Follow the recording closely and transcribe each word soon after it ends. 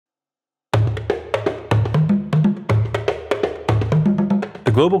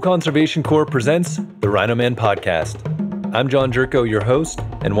The Global Conservation Corps presents the Rhino Man podcast. I'm John Jerko, your host,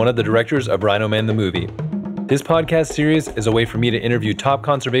 and one of the directors of Rhino Man the movie. This podcast series is a way for me to interview top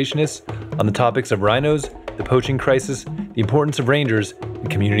conservationists on the topics of rhinos, the poaching crisis, the importance of rangers, and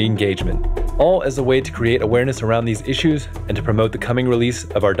community engagement, all as a way to create awareness around these issues and to promote the coming release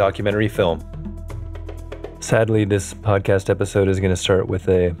of our documentary film. Sadly, this podcast episode is going to start with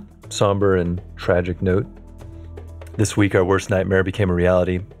a somber and tragic note. This week, our worst nightmare became a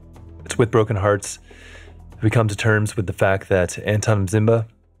reality. It's with broken hearts we come to terms with the fact that Anthem Zimba,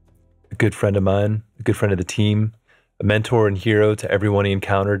 a good friend of mine, a good friend of the team, a mentor and hero to everyone he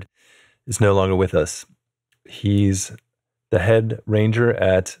encountered, is no longer with us. He's the head ranger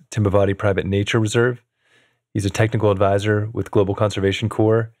at Timbavati Private Nature Reserve. He's a technical advisor with Global Conservation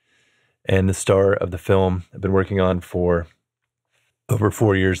Corps and the star of the film I've been working on for over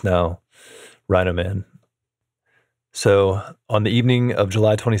 4 years now, Rhino Man. So on the evening of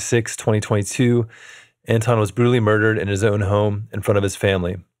July 26, 2022, Anton was brutally murdered in his own home in front of his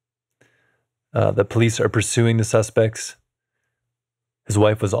family. The police are pursuing the suspects. His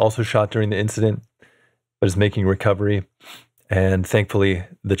wife was also shot during the incident, but is making recovery. And thankfully,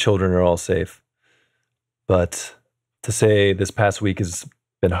 the children are all safe. But to say this past week has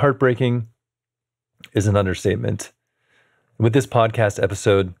been heartbreaking is an understatement. With this podcast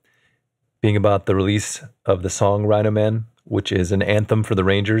episode being about the release of the song Rhino Man, which is an anthem for the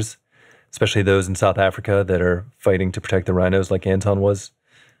rangers, especially those in South Africa that are fighting to protect the rhinos like Anton was,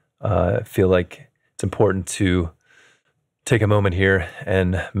 I feel like it's important to take a moment here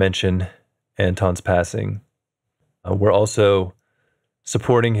and mention Anton's passing. We're also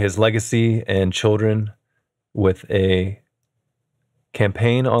supporting his legacy and children with a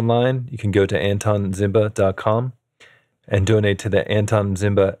campaign online. You can go to antonzimba.com and donate to the Anton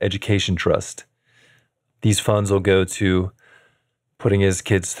Zimba Education Trust. These funds will go to putting his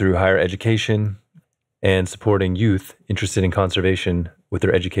kids through higher education and supporting youth interested in conservation with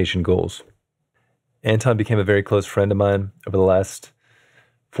their education goals. Anton became a very close friend of mine over the last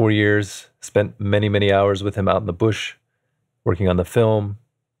 4 years, spent many, many hours with him out in the bush, working on the film,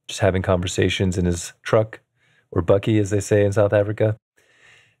 just having conversations in his truck, or bucky, as they say in South Africa,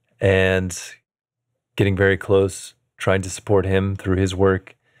 and getting very close, trying to support him through his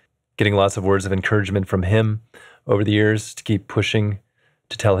work, getting lots of words of encouragement from him over the years to keep pushing,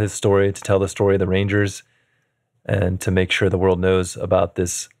 to tell his story, to tell the story of the Rangers, and to make sure the world knows about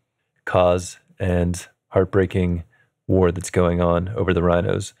this cause and heartbreaking war that's going on over the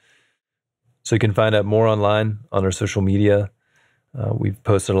rhinos. So you can find out more online on our social media. We've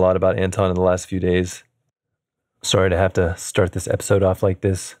posted a lot about Anton in the last few days. Sorry to have to start this episode off like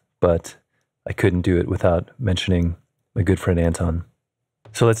this, but I couldn't do it without mentioning my good friend Anton.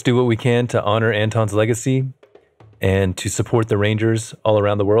 So let's do what we can to honor Anton's legacy and to support the Rangers all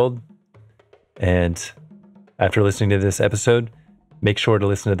around the world. And after listening to this episode, make sure to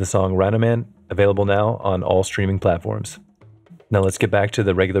listen to the song Rhino Man, available now on all streaming platforms. Now let's get back to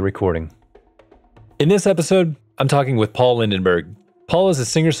the regular recording. In this episode, I'm talking with Paul Lindenberg. Paul is a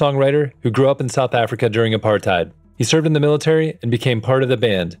singer-songwriter who grew up in South Africa during apartheid. He served in the military and became part of the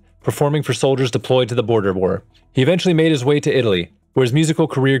band, performing for soldiers deployed to the border war. He eventually made his way to Italy, where his musical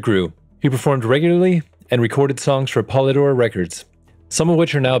career grew. He performed regularly and recorded songs for Polydor Records, some of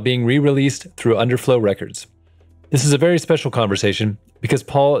which are now being re-released through Underflow Records. This is a very special conversation because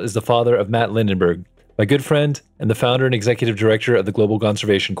Paul is the father of Matt Lindenberg, my good friend and the founder and executive director of the Global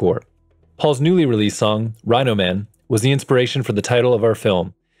Conservation Corps. Paul's newly released song, Rhino Man, was the inspiration for the title of our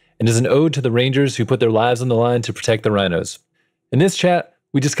film and is an ode to the rangers who put their lives on the line to protect the rhinos. In this chat,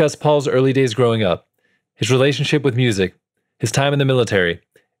 we discuss Paul's early days growing up, his relationship with music, his time in the military,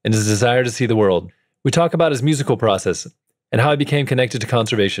 and his desire to see the world. We talk about his musical process and how he became connected to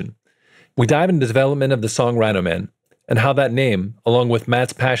conservation. We dive into the development of the song Rhino Man and how that name, along with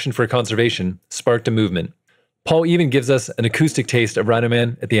Matt's passion for conservation, sparked a movement. Paul even gives us an acoustic taste of Rhino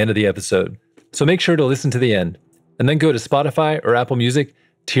Man at the end of the episode. So make sure to listen to the end, and then go to Spotify or Apple Music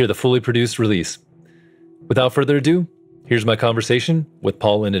to hear the fully produced release. Without further ado, here's my conversation with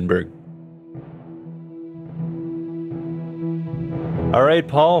Paul Lindenberg. All right,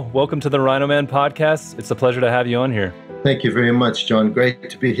 Paul, welcome to the Rhino Man podcast. It's a pleasure to have you on here. Thank you very much, John. Great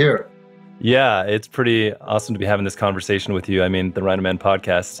to be here. Yeah, it's pretty awesome to be having this conversation with you. I mean, the Rhino Man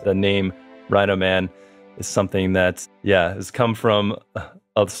podcast, the name Rhino Man is something that, has come from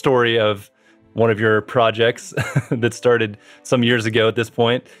a story of one of your projects that started some years ago at this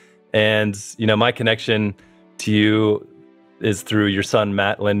point. And, my connection to you is through your son,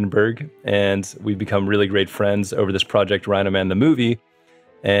 Matt Lindenberg, and we've become really great friends over this project, Rhino Man the movie.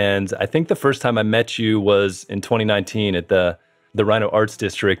 And I think the first time I met you was in 2019 at the the Rhino Arts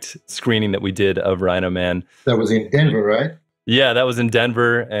District screening that we did of Rhino Man. That was in Denver, right? Yeah, that was in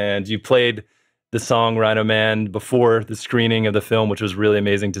Denver, and you played the song Rhino Man before the screening of the film, which was really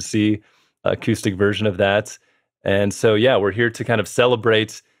amazing to see, acoustic version of that. And so, yeah, we're here to kind of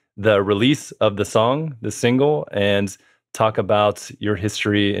celebrate the release of the song, the single, and talk about your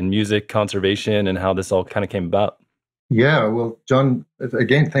history in music conservation and how this all kind of came about. Yeah, well, John,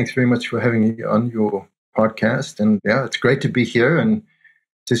 again, thanks very much for having me on your podcast. And yeah, it's great to be here, and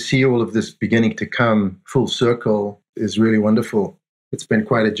to see all of this beginning to come full circle is really wonderful. It's been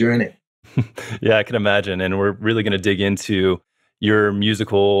quite a journey. Yeah, I can imagine. And we're really going to dig into your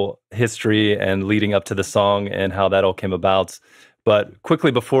musical history and leading up to the song and how that all came about. But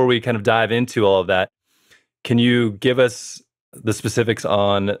quickly, before we kind of dive into all of that, can you give us the specifics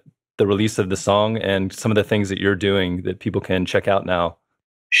on the release of the song and some of the things that you're doing that people can check out now?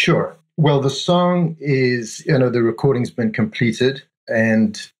 Sure. Well, the song is, the recording's been completed,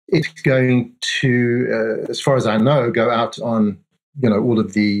 and it's going to, as far as I know, go out on, all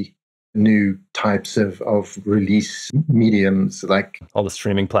of the new types of release mediums like all the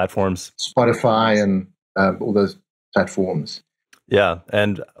streaming platforms, Spotify, and all those platforms. Yeah.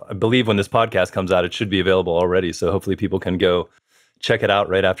 And I believe when this podcast comes out, it should be available already. So hopefully people can go check it out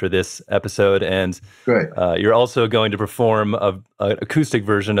right after this episode. And Great. You're also going to perform an acoustic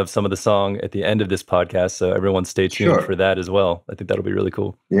version of some of the song at the end of this podcast. So everyone stay tuned for that as well. I think that'll be really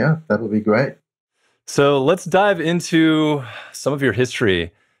cool. Yeah, that'll be great. So let's dive into some of your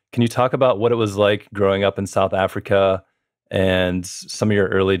history. Can you talk about what it was like growing up in South Africa and some of your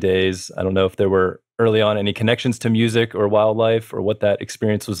early days? I don't know if there were early on any connections to music or wildlife or what that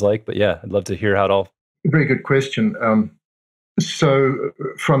experience was like, but yeah, I'd love to hear how it all. Very good question. So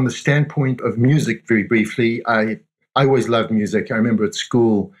from the standpoint of music, very briefly, I always loved music. I remember at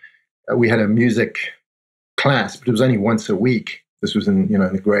school, we had a music class, but it was only once a week. This was in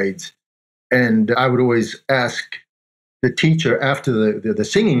the grades. And I would always ask the teacher after the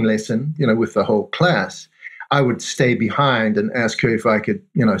singing lesson, with the whole class, I would stay behind and ask her if I could,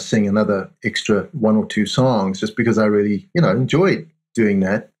 sing another extra one or two songs, just because I really, enjoyed doing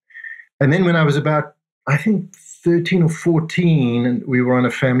that. And then when I was about, I think, 13 or 14, and we were on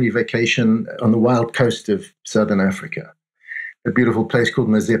a family vacation on the wild coast of Southern Africa, a beautiful place called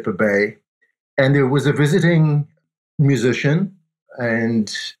Mazeppa Bay. And there was a visiting musician,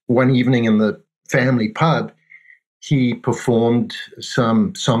 and one evening in the family pub, he performed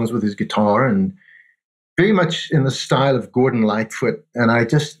some songs with his guitar, and very much in the style of Gordon Lightfoot. And I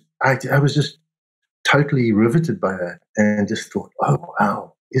was just totally riveted by that, and just thought, oh,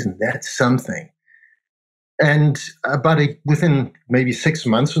 wow, isn't that something? And within maybe 6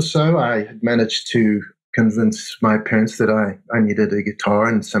 months or so, I had managed to convince my parents that I needed a guitar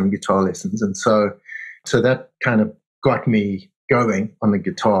and some guitar lessons. And so that kind of got me going on the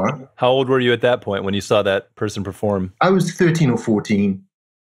guitar. How old were you at that point when you saw that person perform? I was 13 or 14,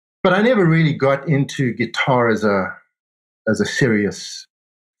 but I never really got into guitar as a serious,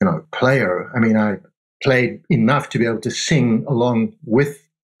 player. I mean, I played enough to be able to sing along with,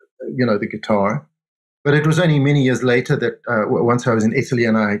 the guitar. But it was only many years later that once I was in Italy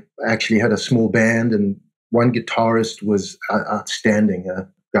and I actually had a small band, and one guitarist was outstanding, a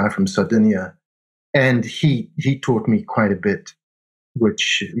guy from Sardinia. And he taught me quite a bit,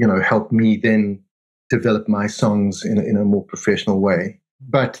 which, helped me then develop my songs in a more professional way.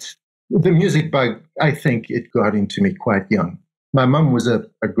 But the music bug, I think it got into me quite young. My mum was a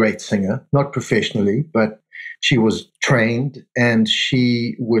great singer, not professionally, but she was trained, and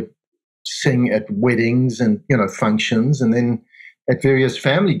she would sing at weddings and, functions. And then at various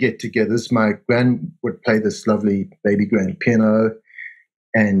family get-togethers, my gran would play this lovely baby grand piano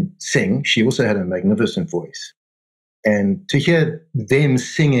and sing. She also had a magnificent voice. And to hear them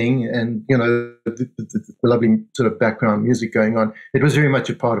singing and, the lovely sort of background music going on, it was very much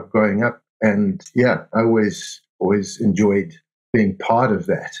a part of growing up. And yeah, I always enjoyed being part of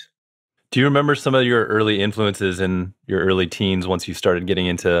that. Do you remember some of your early influences in your early teens once you started getting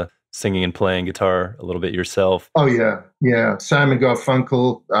into singing and playing guitar a little bit yourself? Oh, yeah. Simon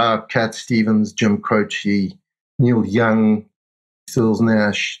Garfunkel, Cat Stevens, Jim Croce, Neil Young, Stills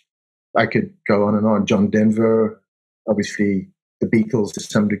Nash. I could go on and on. John Denver, obviously the Beatles to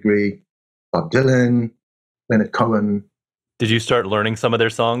some degree, Bob Dylan, Leonard Cohen. Did you start learning some of their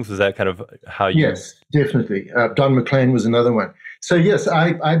songs? Was that kind of how you... Yes, definitely. Don McLean was another one. So yes,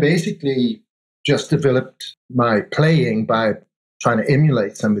 I basically just developed my playing by trying to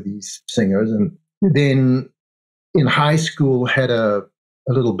emulate some of these singers. And then in high school had a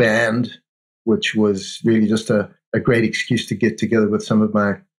little band, which was really just a great excuse to get together with some of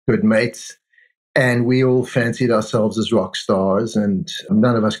my good mates. And we all fancied ourselves as rock stars, and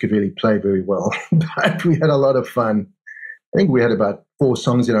none of us could really play very well, but we had a lot of fun. I think we had about 4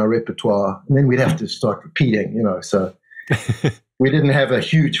 songs in our repertoire, and then we'd have to start repeating, so we didn't have a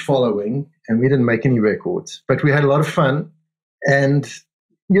huge following, and we didn't make any records, but we had a lot of fun. And,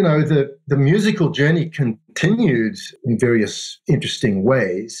 the musical journey continued in various interesting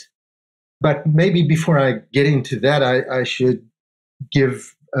ways. But maybe before I get into that, I should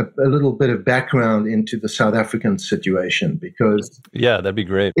give a little bit of background into the South African situation, because that'd be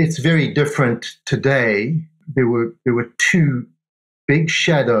great. It's very different today. There were 2 big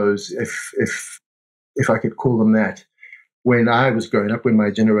shadows, if I could call them that, when I was growing up, when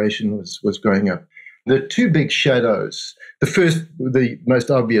my generation was growing up. The 2 big shadows, the first, the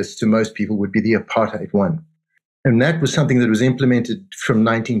most obvious to most people, would be the apartheid one. And that was something that was implemented from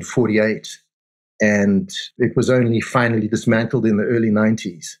 1948. And it was only finally dismantled in the early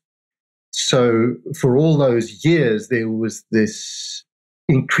 90s. So for all those years, there was this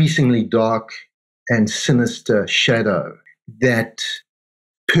increasingly dark and sinister shadow that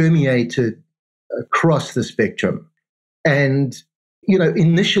permeated across the spectrum. And,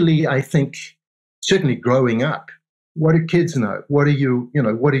 initially, I think, certainly growing up, what do kids know? What are you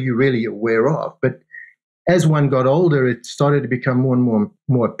really aware of? But as one got older, it started to become more and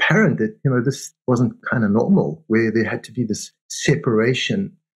more apparent that, this wasn't kind of normal, where there had to be this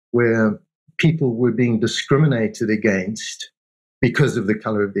separation, where people were being discriminated against because of the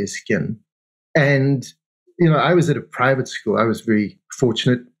color of their skin. And, I was at a private school. I was very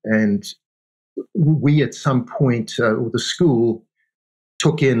fortunate. And we, at some point, or the school,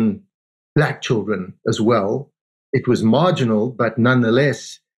 took in Black children as well. It was marginal, but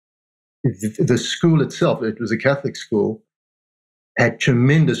nonetheless, the school itself, it was a Catholic school, had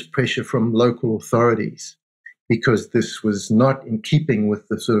tremendous pressure from local authorities because this was not in keeping with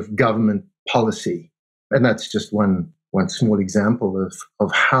the sort of government policy. And that's just one small example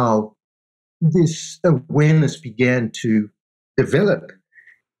of how this awareness began to develop.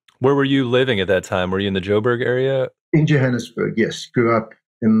 Where were you living at that time? Were you in the Joburg area? In Johannesburg, yes. Grew up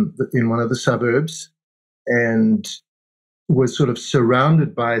in one of the suburbs, and was sort of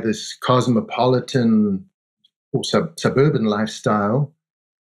surrounded by this cosmopolitan or suburban lifestyle,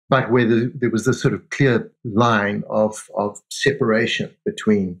 but where there was this sort of clear line of separation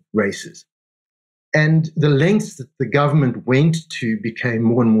between races. And the lengths that the government went to became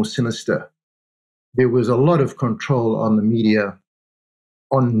more and more sinister. There was a lot of control on the media,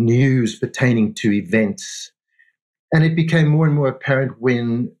 on news pertaining to events. And it became more and more apparent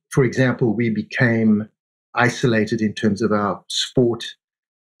when, for example, we became isolated in terms of our sport,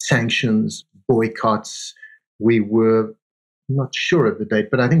 sanctions, boycotts. We were not sure of the date,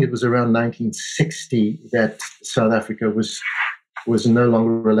 but I think it was around 1960 that South Africa was no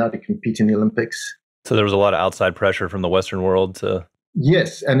longer allowed to compete in the Olympics. So there was a lot of outside pressure from the Western world to...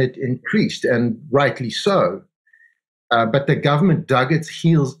 Yes, and it increased, and rightly so. But the government dug its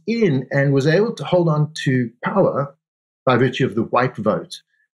heels in and was able to hold on to power by virtue of the white vote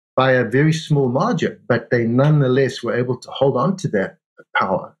by a very small margin, but they nonetheless were able to hold on to that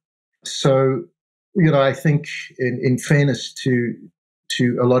power. So, I think in fairness to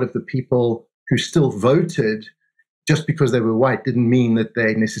a lot of the people who still voted, just because they were white didn't mean that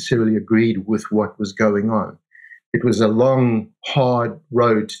they necessarily agreed with what was going on. It was a long, hard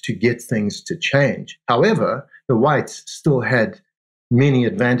road to get things to change. However, the whites still had many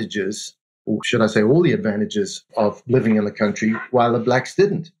advantages, or should I say all the advantages of living in the country, while the blacks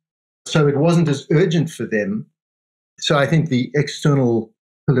didn't. So it wasn't as urgent for them. So I think the external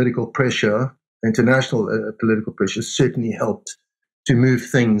political pressure, international political pressure, certainly helped to move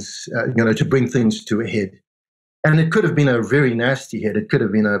things, to bring things to a head. And it could have been a very nasty head. It could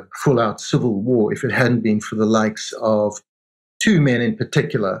have been a full-out civil war if it hadn't been for the likes of 2 men in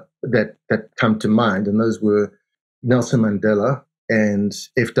particular that come to mind, and those were Nelson Mandela and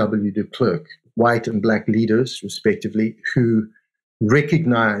F.W. de Klerk, white and black leaders, respectively, who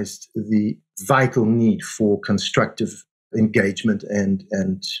recognized the vital need for constructive engagement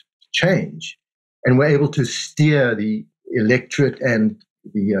and change, and were able to steer the electorate and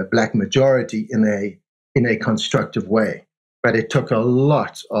the black majority in a constructive way. But it took a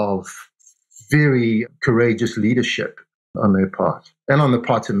lot of very courageous leadership on their part, and on the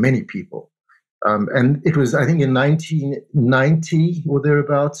parts of many people. And it was, I think, in 1990 or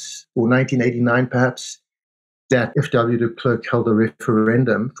thereabouts, or 1989 perhaps, that F.W. de Klerk held a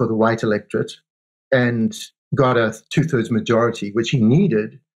referendum for the white electorate and got a 2/3 majority, which he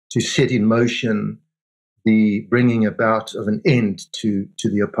needed to set in motion the bringing about of an end to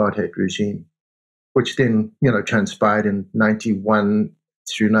the apartheid regime, which then, transpired in 91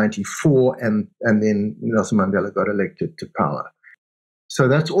 through 94, and then Nelson Mandela got elected to power. So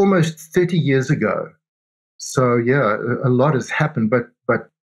that's almost 30 years ago. So yeah, a lot has happened, but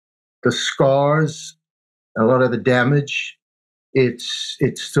the scars, a lot of the damage, it's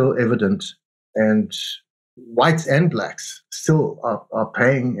still evident, and whites and blacks still are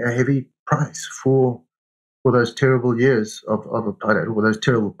paying a heavy price for those terrible years of apartheid, or those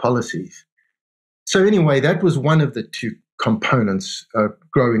terrible policies. So anyway, that was one of the two components of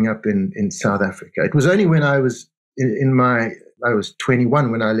growing up in South Africa. It was only when I was I was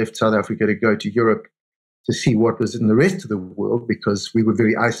 21 when I left South Africa to go to Europe to see what was in the rest of the world, because we were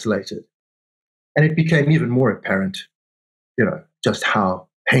very isolated. And it became even more apparent, just how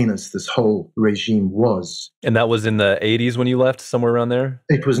heinous this whole regime was. And that was in the 80s when you left, somewhere around there?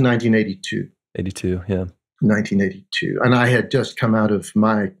 It was 1982. 82, yeah. 1982. And I had just come out of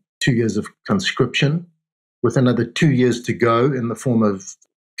my 2 years of conscription, with another 2 years to go in the form of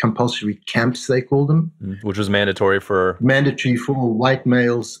compulsory camps, they called them. Which was mandatory for white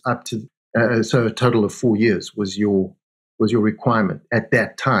males up to, so a total of 4 years was your requirement at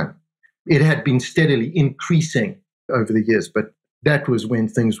that time. It had been steadily increasing over the years, but that was when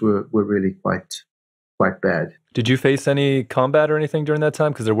things were really quite bad. Did you face any combat or anything during that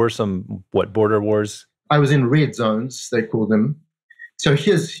time? Because there were some, border wars? I was in red zones, they call them. So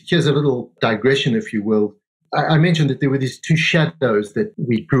here's a little digression, if you will. I mentioned that there were these two shadows that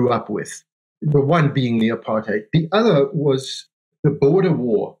we grew up with, the one being the apartheid. The other was the border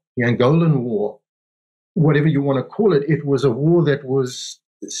war, the Angolan war, whatever you want to call it. It was a war that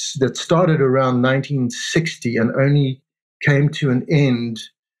started around 1960 and only came to an end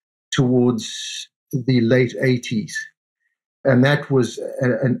towards the late 80s. And that was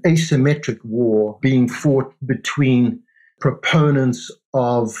an asymmetric war being fought between proponents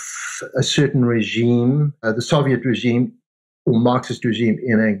of a certain regime, the Soviet regime or Marxist regime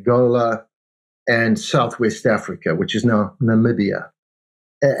in Angola and Southwest Africa, which is now Namibia.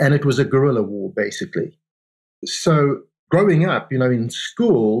 And it was a guerrilla war, basically. So growing up, in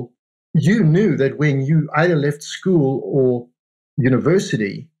school, you knew that when you either left school or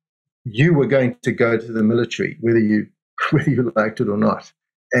university, you were going to go to the military, whether you liked it or not.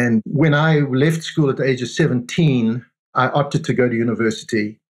 And when I left school at the age of 17, I opted to go to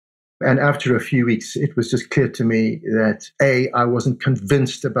university. And after a few weeks, it was just clear to me that A, I wasn't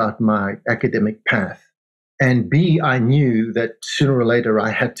convinced about my academic path. And B, I knew that sooner or later I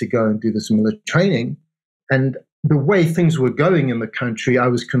had to go and do this military training. And the way things were going in the country, I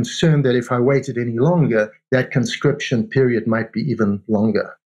was concerned that if I waited any longer, that conscription period might be even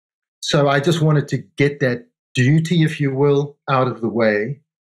longer. So I just wanted to get that duty, if you will, out of the way.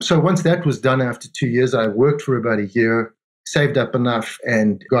 So once that was done after 2 years, I worked for about a year, saved up enough,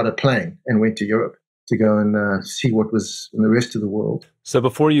 and got a plane and went to Europe to go and see what was in the rest of the world. So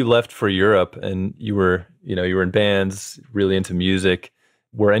before you left for Europe and you were in bands, really into music,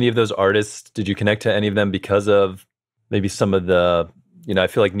 were any of those artists, did you connect to any of them because of maybe some of the, I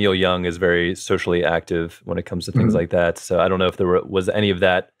feel like Neil Young is very socially active when it comes to things like that. So I don't know if was any of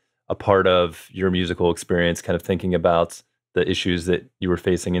that a part of your musical experience, kind of thinking about the issues that you were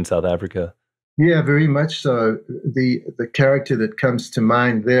facing in South Africa? Yeah, very much so. The character that comes to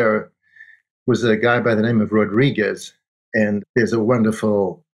mind there was a guy by the name of Rodriguez. And there's a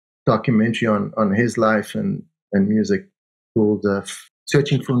wonderful documentary on his life and music called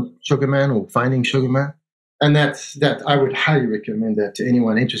Searching for Sugar Man or Finding Sugar Man. And that I would highly recommend that to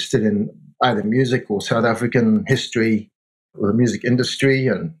anyone interested in either music or South African history or the music industry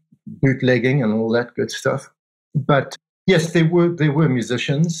and bootlegging and all that good stuff. But yes, there were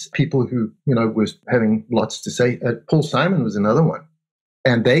musicians, people who, was having lots to say. Paul Simon was another one.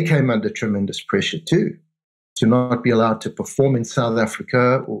 And they came under tremendous pressure too, to not be allowed to perform in South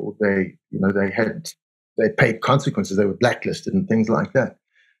Africa, or they paid consequences. They were blacklisted and things like that.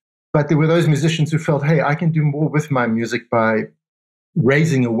 But there were those musicians who felt, hey, I can do more with my music by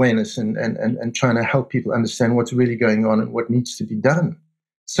raising awareness and trying to help people understand what's really going on and what needs to be done.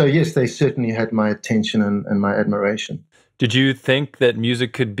 So yes, they certainly had my attention and my admiration. Did you think that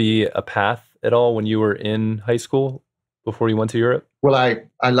music could be a path at all when you were in high school before you went to Europe? Well,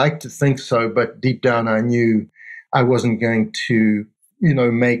 I like to think so, but deep down I knew I wasn't going to,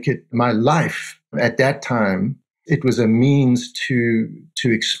 make it my life. At that time, it was a means to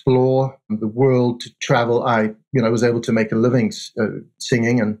explore the world, to travel. I was able to make a living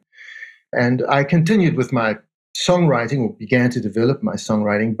singing, and I continued with my songwriting, or began to develop my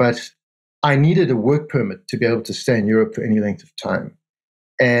songwriting, but I needed a work permit to be able to stay in Europe for any length of time.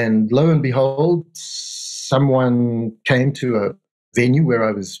 And lo and behold, someone came to a venue where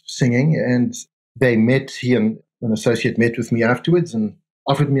I was singing, and he and an associate met with me afterwards, and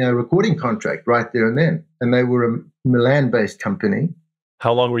offered me a recording contract right there and then. And they were a Milan-based company.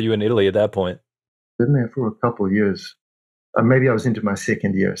 How long were you in Italy at that point? Been there for a couple of years. Maybe I was into my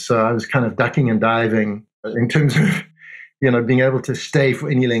second year. So I was kind of ducking and diving in terms of, being able to stay for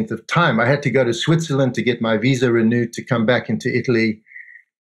any length of time. I had to go to Switzerland to get my visa renewed to come back into Italy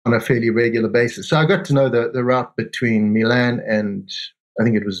on a fairly regular basis. So I got to know the route between Milan and I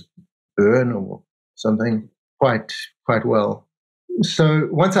think it was Bern or something quite well. So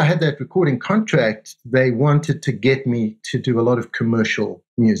once I had that recording contract, they wanted to get me to do a lot of commercial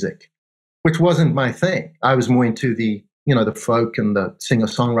music, which wasn't my thing. I was more into the folk and the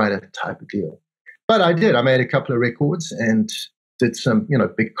singer-songwriter type of deal. But I did. I made a couple of records and did some,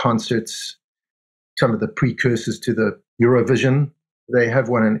 big concerts, some of the precursors to the Eurovision. They have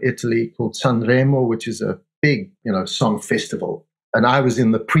one in Italy called Sanremo, which is a big, song festival. And I was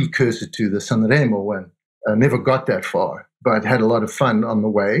in the precursor to the Sanremo one. I never got that far, but had a lot of fun on the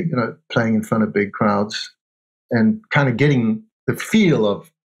way, playing in front of big crowds and kind of getting the feel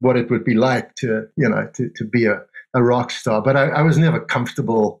of what it would be like to be a rock star. But I was never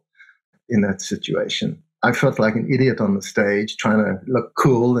comfortable in that situation. I felt like an idiot on the stage trying to look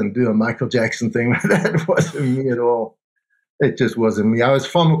cool and do a Michael Jackson thing. That wasn't me at all. It just wasn't me. I was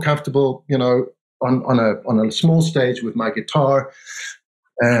far more comfortable, on a small stage with my guitar,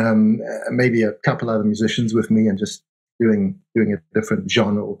 maybe a couple other musicians with me, and just doing a different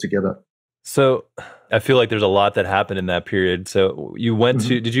genre altogether. So I feel like there's a lot that happened in that period. So you went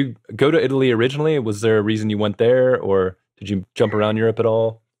to, did you go to Italy originally? Was there a reason you went there, or did you jump around Europe at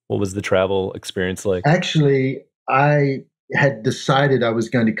all? What was the travel experience like? Actually, I had decided I was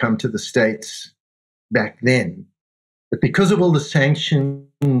going to come to the States back then. But because of all the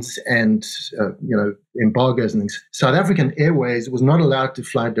sanctions and, embargoes and things, South African Airways was not allowed to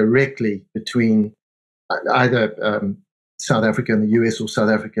fly directly between either South Africa and the US or South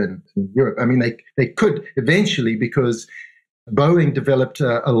Africa and Europe. I mean, they could eventually, because Boeing developed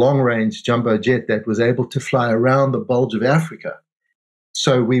a long-range jumbo jet that was able to fly around the bulge of Africa.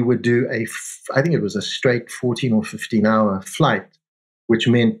 So we would do I think it was a straight 14 or 15-hour flight, which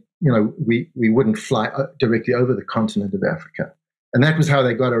meant, we wouldn't fly directly over the continent of Africa. And that was how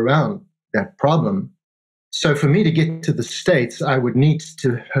they got around that problem. So for me to get to the States, I would need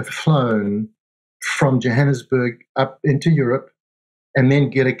to have flown from Johannesburg up into Europe and then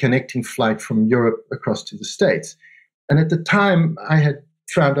get a connecting flight from Europe across to the States. And at the time, I had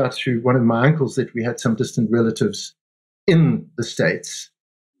found out through one of my uncles that we had some distant relatives in the States.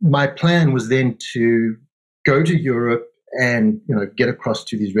 My plan was then to go to Europe and get across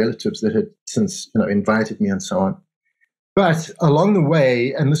to these relatives that had since invited me and so on. But along the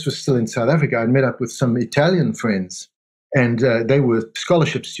way, and this was still in South Africa, I met up with some Italian friends, and they were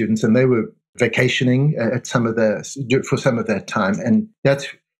scholarship students, and they were vacationing at for some of that time. And that's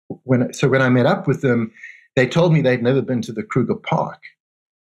when I met up with them, they told me they'd never been to the Kruger Park,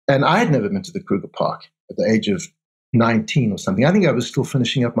 and I had never been to the Kruger Park at the age of 19 or something. I think I was still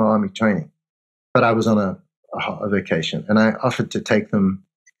finishing up my army training, but I was on a vacation, and I offered to take them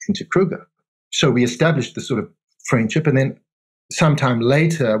into Kruger. So we established this sort of friendship, and then sometime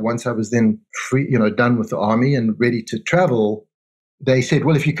later, once I was then free, done with the army and ready to travel, they said,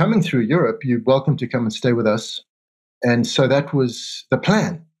 well, if you're coming through Europe, you're welcome to come and stay with us. And so that was the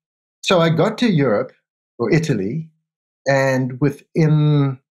plan. So I got to Europe or Italy, and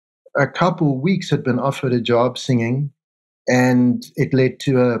within a couple of weeks had been offered a job singing, and it led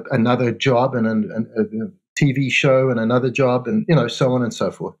to another job and a TV show and another job, and so on and so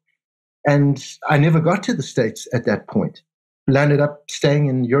forth. And I never got to the States at that point. Landed up staying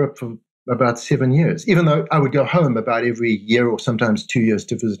in Europe for about 7 years, even though I would go home about every year or sometimes 2 years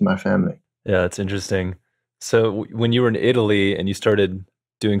to visit my family. Yeah, that's interesting. So when you were in Italy and you started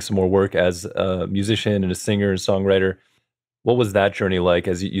doing some more work as a musician and a singer and songwriter, what was that journey like?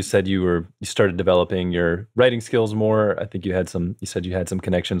 As you said, you started developing your writing skills more. I think you said you had some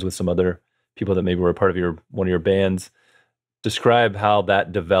connections with some other people that maybe were a part of one of your bands. Describe how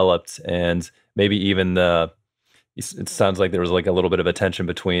that developed, and maybe even it sounds like there was like a little bit of a tension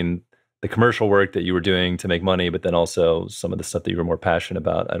between the commercial work that you were doing to make money, but then also some of the stuff that you were more passionate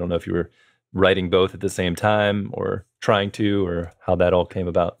about. I don't know if you were writing both at the same time or trying to, or how that all came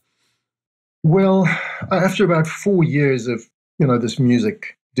about. Well, after about 4 years of, this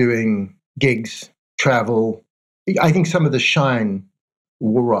music, doing gigs, travel, I think some of the shine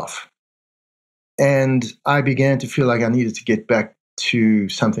wore off. And I began to feel like I needed to get back to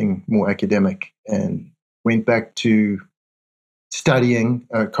something more academic, and went back to studying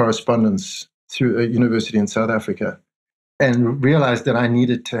correspondence through a university in South Africa, and realized that I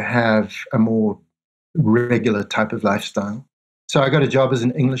needed to have a more regular type of lifestyle. So I got a job as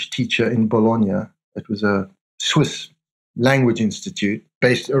an English teacher in Bologna. It was a Swiss language institute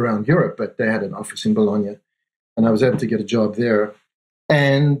based around Europe, but they had an office in Bologna. And I was able to get a job there.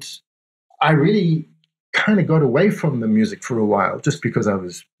 And I really kind of got away from the music for a while just because I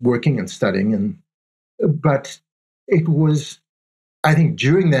was working and studying. But it was, I think,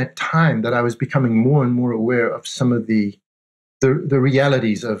 during that time that I was becoming more and more aware of some of the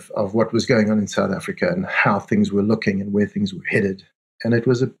realities of what was going on in South Africa and how things were looking and where things were headed. And it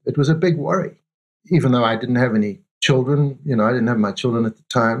was a big worry, even though I didn't have any children. I didn't have my children at the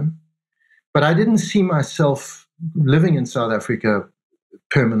time, but I didn't see myself living in South Africa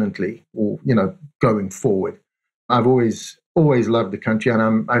permanently or, going forward. I've always loved the country,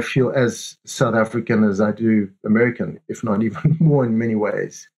 and I feel as South African as I do American, if not even more in many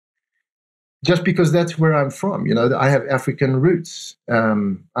ways. Just because that's where I'm from. I have African roots.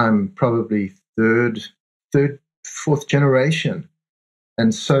 I'm probably third, fourth generation.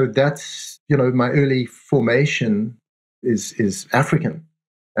 And so that's, my early formation is African.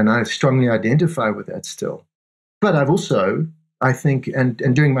 And I strongly identify with that still. But I've also, I think, and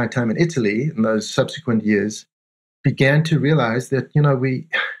during my time in Italy in those subsequent years, began to realize that,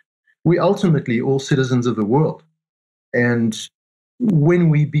 we ultimately all citizens of the world. And when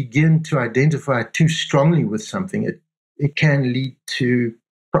we begin to identify too strongly with something, it can lead to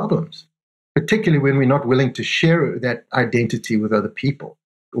problems, particularly when we're not willing to share that identity with other people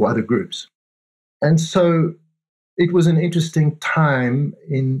or other groups. And so it was an interesting time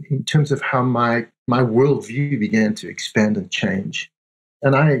in terms of how my worldview began to expand and change.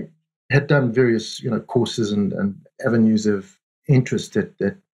 And I had done various, courses and avenues of interest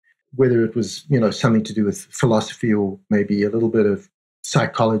that whether it was, something to do with philosophy or maybe a little bit of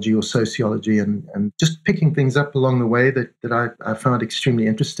psychology or sociology, and just picking things up along the way that I found extremely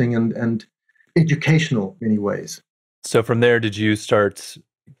interesting and educational in many ways. So from there, did you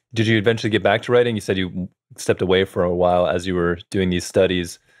eventually get back to writing? You said you stepped away for a while as you were doing these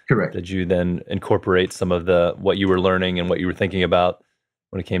studies. Correct. Did you then incorporate some of what you were learning and what you were thinking about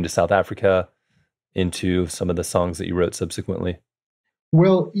when it came to South Africa into some of the songs that you wrote subsequently?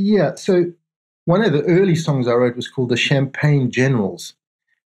 Well, yeah. So one of the early songs I wrote was called The Champagne Generals.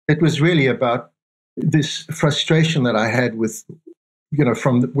 It was really about this frustration that I had with,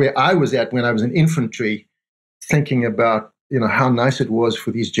 from where I was at when I was in infantry, thinking about, how nice it was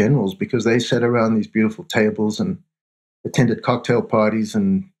for these generals because they sat around these beautiful tables and attended cocktail parties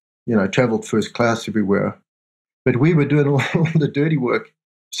and, traveled first class everywhere. But we were doing all the dirty work.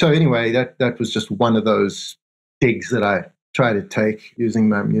 So anyway, that was just one of those digs that I try to take using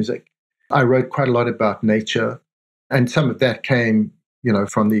my music. I wrote quite a lot about nature, and some of that came,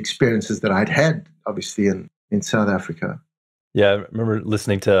 from the experiences that I'd had, obviously, in South Africa. Yeah, I remember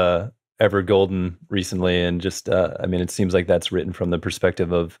listening to Ever Golden recently, and just, it seems like that's written from the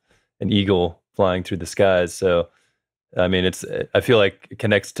perspective of an eagle flying through the skies. So, I feel like it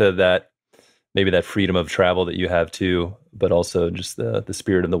connects to that, maybe that freedom of travel that you have too, but also just the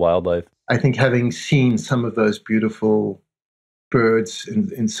spirit of the wildlife. I think having seen some of those beautiful birds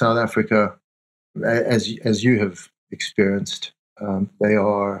in South Africa, as you have experienced, they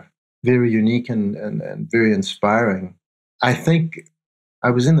are very unique and very inspiring. I think I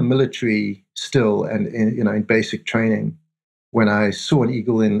was in the military still and in basic training when I saw an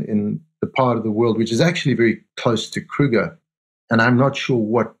eagle in the part of the world which is actually very close to Kruger, and I'm not sure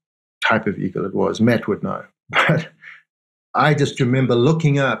what type of eagle it was. Matt would know, but I just remember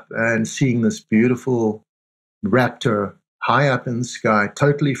looking up and seeing this beautiful raptor high up in the sky,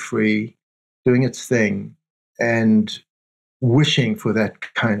 totally free, doing its thing, and wishing for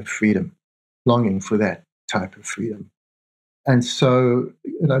that kind of freedom, longing for that type of freedom. And so,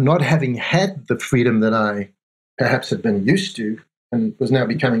 not having had the freedom that I perhaps had been used to and was now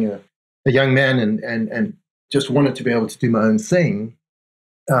becoming a young man and just wanted to be able to do my own thing,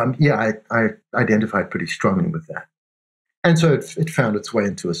 I identified pretty strongly with that. And so it found its way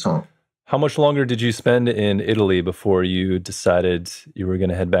into a song. How much longer did you spend in Italy before you decided you were going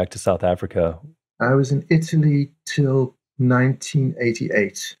to head back to South Africa? I was in Italy till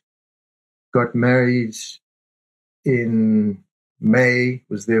 1988. Got married in May,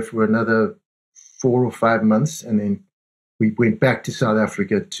 was there for another 4 or 5 months, and then we went back to South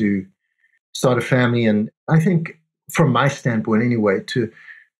Africa to start a family. And I think, from my standpoint anyway, to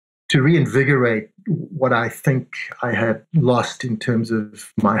reinvigorate what I think I had lost in terms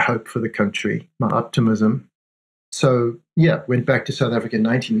of my hope for the country, my optimism. So, went back to South Africa in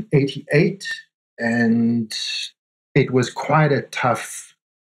 1988, and it was quite a tough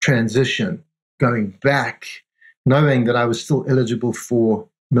transition going back, knowing that I was still eligible for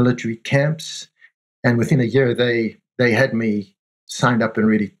military camps. And within a year, they had me signed up and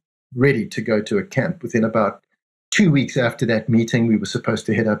ready to go to a camp. Within about 2 weeks after that meeting, we were supposed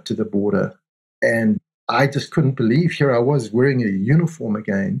to head up to the border. And I just couldn't believe here I was wearing a uniform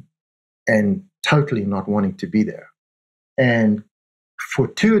again and totally not wanting to be there. And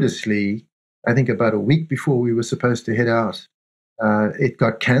fortuitously, I think about a week before we were supposed to head out, it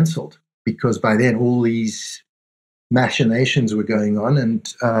got cancelled because by then all these machinations were going on,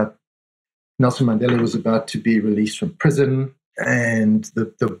 and Nelson Mandela was about to be released from prison, and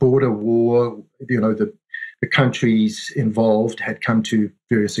the border war, the countries involved had come to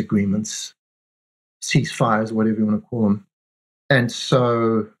various agreements, ceasefires, whatever you want to call them. And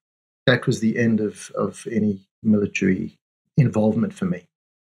so that was the end of any military involvement for me.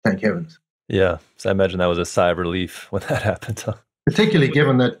 Thank heavens. Yeah. So I imagine that was a sigh of relief when that happened. Particularly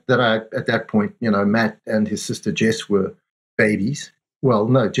given that I, at that point, Matt and his sister Jess were babies. Well,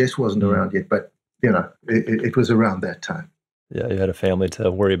 no, Jess wasn't around yet, but, it was around that time. Yeah, you had a family to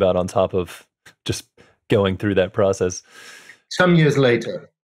worry about on top of just going through that process. Some years later,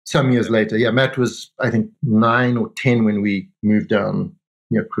 yeah, Matt was, I think, 9 or 10 when we moved down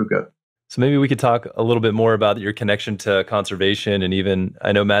near Kruger. So maybe we could talk a little bit more about your connection to conservation. And even,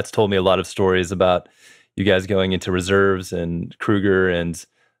 I know Matt's told me a lot of stories about you guys going into reserves and Kruger, and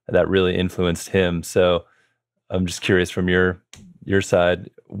that really influenced him. So I'm just curious from your side,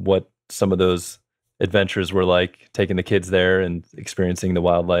 what some of those adventures were like, taking the kids there and experiencing the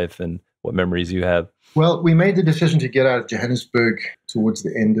wildlife, and what memories you have. Well, we made the decision to get out of Johannesburg towards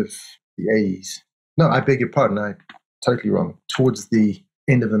the end of the 80s. No, I beg your pardon. I'm totally wrong. Towards the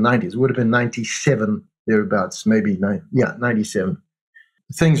end of the 90s. It would have been 97, thereabouts, maybe 97.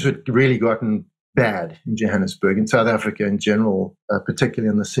 Things had really gotten bad in Johannesburg, in South Africa in general,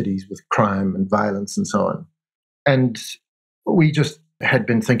 particularly in the cities with crime and violence and so on. And we just had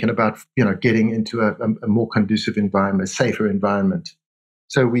been thinking about, getting into a more conducive environment, a safer environment.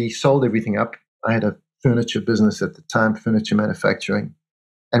 So we sold everything up. I had a furniture business at the time, furniture manufacturing,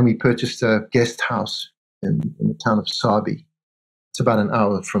 and we purchased a guest house in the town of Sabi. It's about an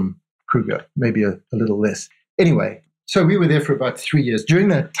hour from Kruger, maybe a little less. Anyway, so we were there for about 3 years. During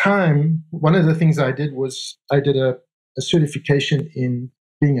that time, one of the things I did was I did a certification in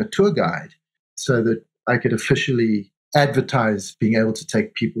being a tour guide so that I could officially advertise being able to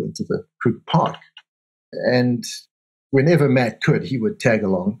take people into the Kruger Park. And whenever Matt could, he would tag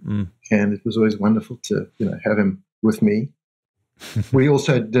along. And it was always wonderful to have him with me. We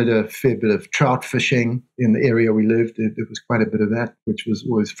also did a fair bit of trout fishing in the area we lived. There was quite a bit of that, which was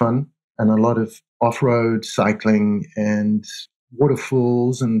always fun. And a lot of off-road cycling and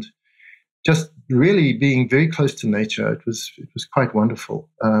waterfalls, and just really being very close to nature. It was quite wonderful.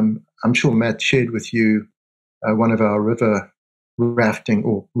 I'm sure Matt shared with you one of our river rafting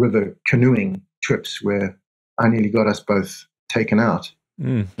or river canoeing trips where I nearly got us both taken out.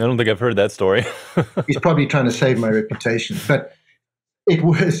 I don't think I've heard that story. He's probably trying to save my reputation, but it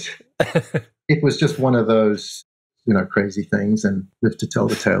was just one of those, crazy things, and live to tell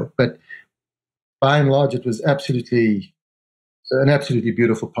the tale. But by and large, it was an absolutely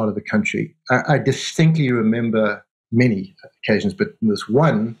beautiful part of the country. I distinctly remember many occasions, but there's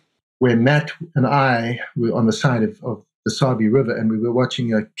one where Matt and I were on the side of the Sabi River, and we were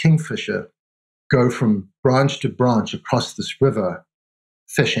watching a kingfisher go from branch to branch across this river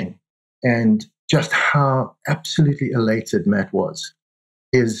fishing, and just how absolutely elated Matt was.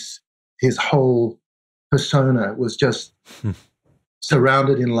 His whole persona was just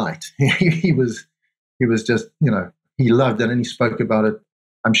surrounded in light. He was just, he loved it, and he spoke about it.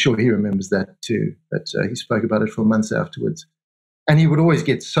 I'm sure he remembers that too, that he spoke about it for months afterwards. And he would always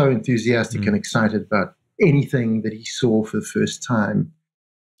get so enthusiastic and excited about anything that he saw for the first time.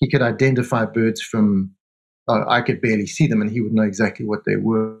 He could identify birds from, I could barely see them, and he would know exactly what they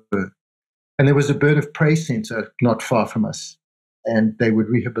were. And there was a bird of prey center not far from us, and they would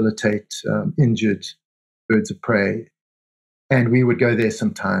rehabilitate injured birds of prey. And we would go there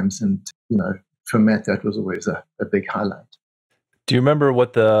sometimes, and, for Matt, that was always a big highlight. Do you remember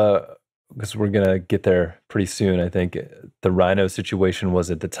what because we're going to get there pretty soon, I think, the rhino situation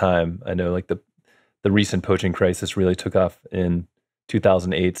was at the time? I know, like, the recent poaching crisis really took off in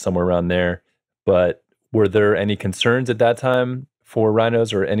 2008, somewhere around there. But were there any concerns at that time for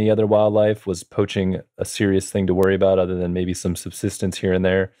rhinos or any other wildlife? Was poaching a serious thing to worry about, other than maybe some subsistence here and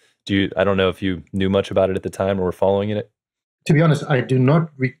there? I don't know if you knew much about it at the time or were following it. To be honest, I do not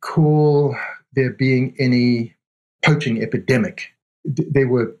recall there being any poaching epidemic. There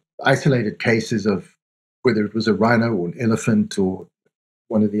were isolated cases of whether it was a rhino or an elephant or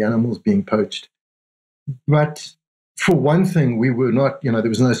one of the animals being poached. But for one thing, we were not, there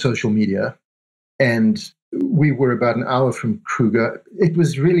was no social media, and we were about an hour from Kruger. It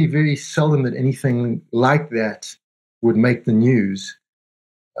was really very seldom that anything like that would make the news.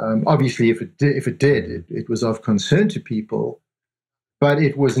 Obviously, if it did, it was of concern to people, but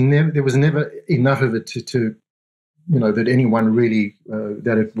there was never enough of it to that anyone really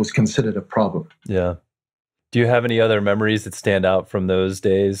that it was considered a problem. Yeah. Do you have any other memories that stand out from those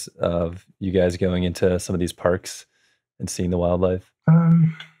days of you guys going into some of these parks and seeing the wildlife?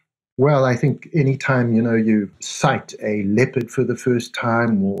 Well, I think anytime, you sight a leopard for the first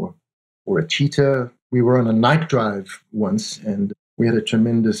time or a cheetah. We were on a night drive once and we had a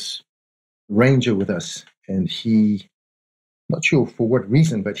tremendous ranger with us, and he, not sure for what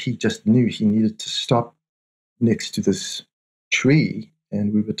reason, but he just knew he needed to stop next to this tree,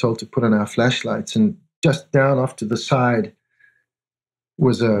 and we were told to put on our flashlights, and just down off to the side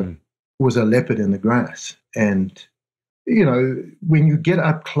was a leopard in the grass. And when you get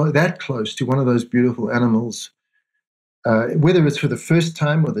up that close to one of those beautiful animals, whether it's for the first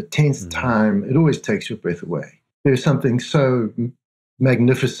time or the 10th time, it always takes your breath away. There's something so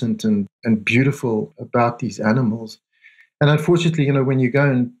magnificent and beautiful about these animals. And unfortunately, when you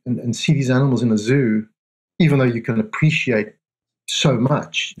go and see these animals in a zoo, even though you can appreciate so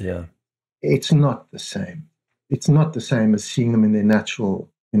much, it's not the same. It's not the same as seeing them in their natural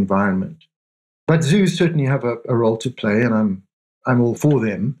environment. But zoos certainly have a role to play, and I'm all for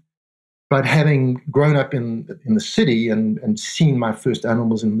them. But having grown up in the city and seen my first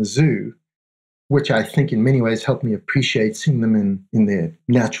animals in the zoo, which I think in many ways helped me appreciate seeing them in their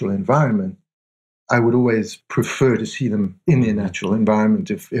natural environment, I would always prefer to see them in their natural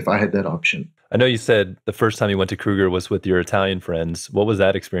environment if I had that option. I know you said the first time you went to Kruger was with your Italian friends. What was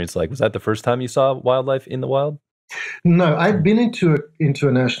that experience like? Was that the first time you saw wildlife in the wild? No, I'd been into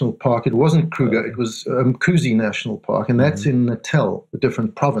a national park. It wasn't Kruger. It was Mkuzi National Park, and that's in Natal, a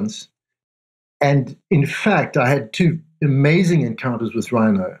different province. And in fact, I had two amazing encounters with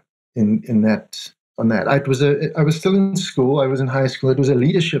rhino on that. I was still in school. I was in high school. It was a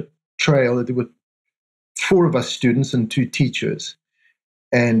leadership trail. There were 4 of us students and 2 teachers.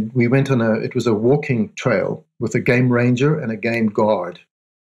 And we went it was a walking trail with a game ranger and a game guard.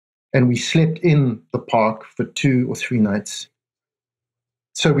 And we slept in the park for 2 or 3 nights.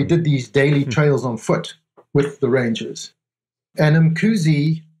 So we did these daily trails on foot with the rangers. And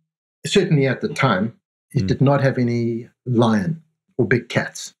Mkuzi, certainly at the time, it did not have any lion or big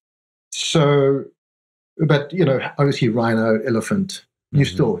cats. So, but, obviously rhino, elephant, you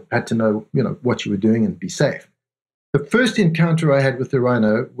still had to know, what you were doing and be safe. The first encounter I had with the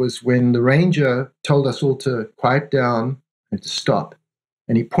rhino was when the ranger told us all to quiet down and to stop.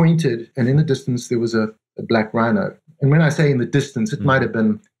 And he pointed, and in the distance there was a black rhino. And when I say in the distance, it might have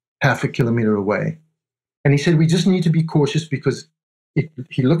been half a kilometer away. And he said, we just need to be cautious because it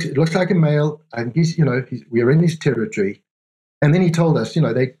looks like a male, and we are in his territory. And then he told us,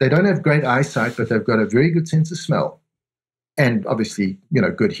 they don't have great eyesight, but they've got a very good sense of smell. And obviously,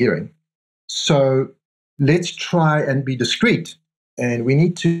 good hearing. So let's try and be discreet. And we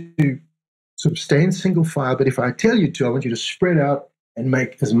need to sort of stay in single file. But if I tell you to, I want you to spread out and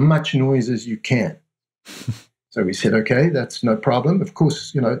make as much noise as you can. So we said, okay, that's no problem. Of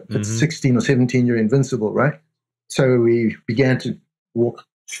course, at 16 or 17, you're invincible, right? So we began to walk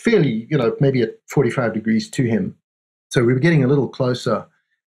fairly, maybe at 45 degrees to him. So we were getting a little closer,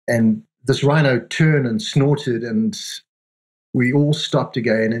 and this rhino turned and snorted, and we all stopped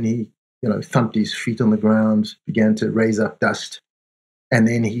again, and he, thumped his feet on the ground, began to raise up dust. And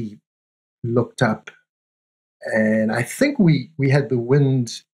then he looked up, and I think we had the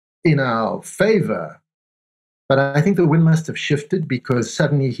wind in our favor, but I think the wind must have shifted because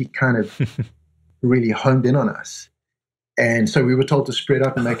suddenly he kind of really honed in on us. And so we were told to spread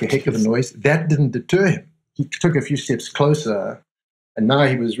up and make a heck of a noise. That didn't deter him. He took a few steps closer, and now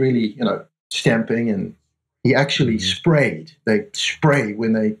he was really, stamping, and he actually sprayed. They spray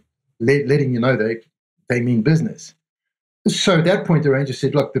when they letting you know they mean business. So at that point, the ranger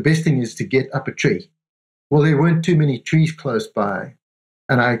said, look, the best thing is to get up a tree. Well, there weren't too many trees close by.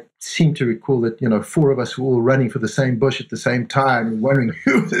 And I seem to recall that, 4 of us were all running for the same bush at the same time, wondering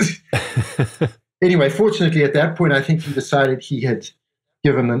who was. Anyway, fortunately, at that point, I think he decided he had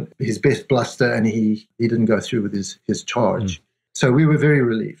given his best bluster, and he didn't go through with his charge. So we were very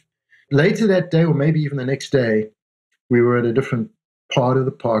relieved. Later that day, or maybe even the next day, we were at a different part of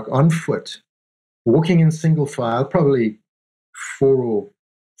the park on foot, walking in single file, probably 4 or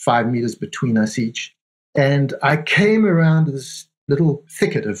 5 meters between us each. And I came around this little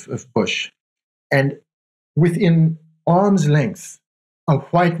thicket of bush, and within arm's length, a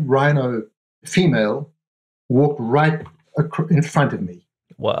white rhino female walked right in front of me.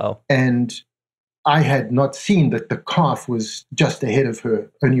 Wow. And I had not seen that the calf was just ahead of her.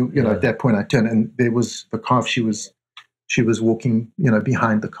 Only, at that point I turned, and there was the calf. She was walking,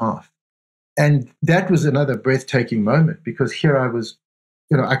 behind the calf. And that was another breathtaking moment, because here I was,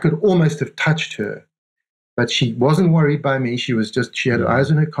 I could almost have touched her, but she wasn't worried by me. She had her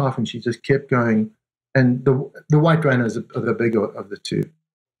eyes on her calf, and she just kept going. And the white rhinos are the bigger of the two.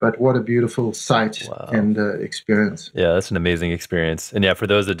 But what a beautiful sight and experience. Yeah, that's an amazing experience. And yeah, for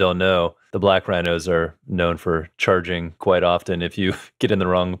those that don't know, the black rhinos are known for charging quite often if you get in the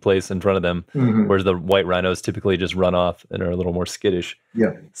wrong place in front of them, whereas the white rhinos typically just run off and are a little more skittish.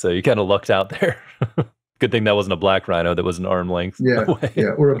 Yeah. So you kind of lucked out there. Good thing that wasn't a black rhino that was an arm length away.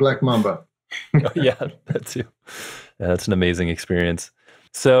 Yeah, or a black mamba. Yeah, that too. Yeah, that's an amazing experience.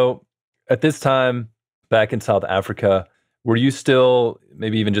 So at this time, back in South Africa, were you still,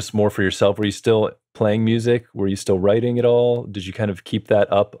 maybe even just more for yourself, were you still playing music? Were you still writing at all? Did you kind of keep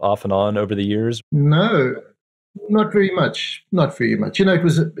that up off and on over the years? No, not very much. Not very much. It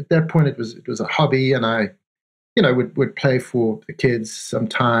was at that point, it was a hobby, and I, would play for the kids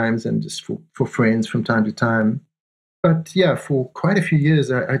sometimes and just for friends from time to time. But yeah, for quite a few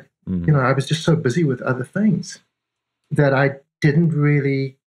years, I was just so busy with other things that I didn't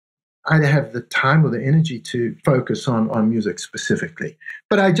really either have the time or the energy to focus on music specifically.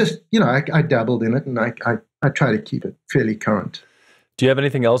 But I just, I dabbled in it, and I try to keep it fairly current. Do you have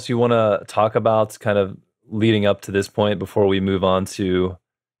anything else you want to talk about kind of leading up to this point before we move on to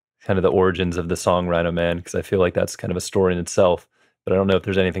kind of the origins of the song Rhino Man? Because I feel like that's kind of a story in itself. But I don't know if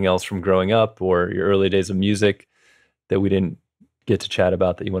there's anything else from growing up or your early days of music that we didn't get to chat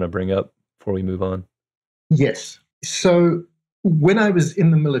about that you want to bring up before we move on. Yes. So when I was in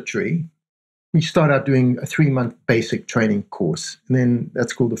the military, we start out doing a 3-month basic training course. And then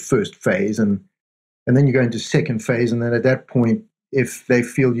that's called the first phase. And then you go into second phase. And then at that point, if they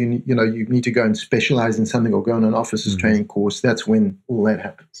feel you need to go and specialize in something or go on an officer's training course, that's when all that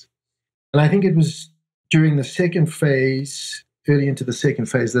happens. And I think it was during the second phase, early into the second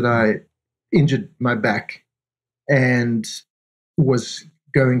phase, that I injured my back and was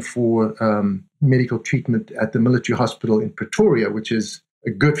going for medical treatment at the military hospital in Pretoria, which is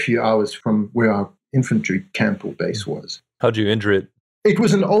a good few hours from where our infantry camp or base was. How'd you injure it? It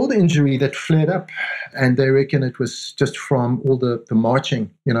was an old injury that flared up, and they reckon it was just from all the marching,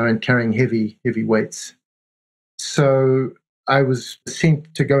 and carrying heavy weights. So I was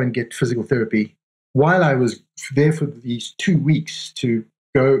sent to go and get physical therapy. While I was there for these 2 weeks to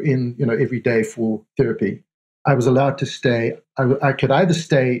go in, every day for therapy, I was allowed to stay. I could either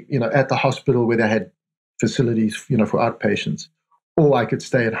stay, at the hospital where they had facilities, for outpatients, or I could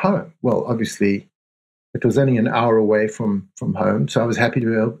stay at home. Well, obviously, it was only an hour away from home, so I was happy to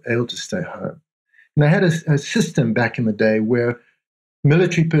be able to stay home. And they had a system back in the day where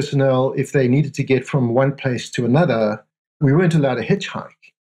military personnel, if they needed to get from one place to another, we weren't allowed to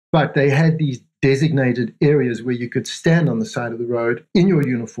hitchhike. But they had these designated areas where you could stand on the side of the road in your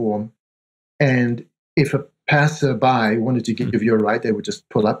uniform, and if a passerby wanted to give you a ride, they would just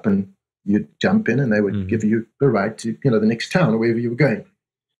pull up and you'd jump in, and they would give you a ride to the next town or wherever you were going,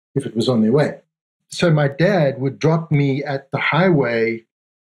 if it was on their way. So my dad would drop me at the highway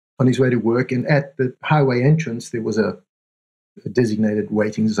on his way to work, and at the highway entrance there was a designated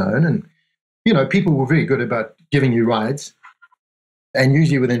waiting zone, and people were very good about giving you rides, and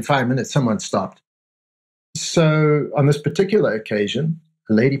usually within 5 minutes someone stopped. So on this particular occasion,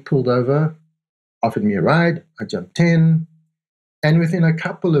 a lady pulled over, offered me a ride. I jumped in, and within a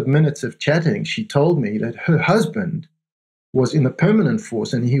couple of minutes of chatting, she told me that her husband was in the permanent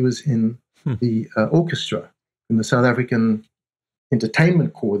force, and he was in the orchestra in the South African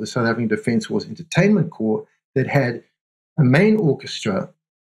Entertainment Corps, the South African Defence Force Entertainment Corps, that had a main orchestra,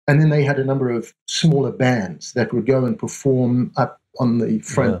 and then they had a number of smaller bands that would go and perform up on the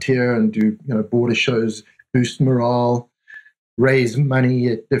frontier and do border shows, boost morale, raise money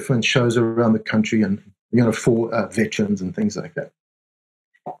at different shows around the country, and for veterans and things like that.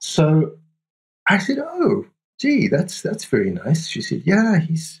 So I said, "Oh, gee, that's very nice." She said, "Yeah,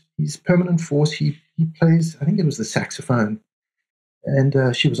 he's permanent force. He plays, I think it was the saxophone."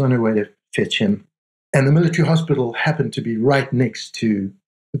 And she was on her way to fetch him. And the military hospital happened to be right next to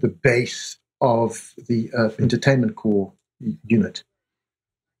the base of the Entertainment Corps unit.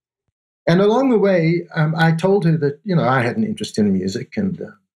 And along the way, I told her that, I had an interest in music. And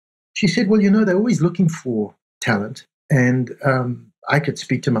she said, "Well, they're always looking for talent. And I could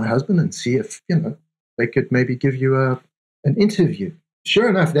speak to my husband and see if, they could maybe give you an interview." Sure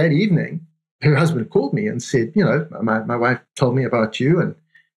enough, that evening, her husband called me and said, my wife told me about you, and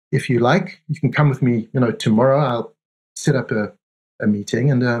if you like, you can come with me, tomorrow. I'll set up a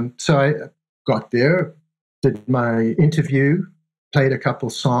meeting. And so got there, did my interview, played a couple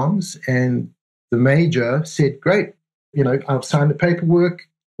songs, and the major said, great, I'll sign the paperwork.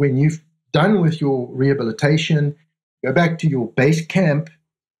 When you've done with your rehabilitation, go back to your base camp,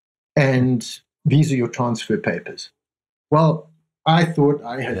 and these are your transfer papers. Well, I thought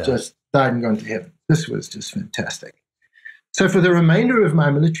I had just died and gone to heaven. This was just fantastic. So for the remainder of my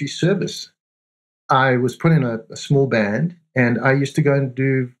military service, I was put in a small band, and I used to go and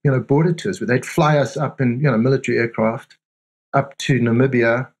do, border tours where they'd fly us up in, military aircraft up to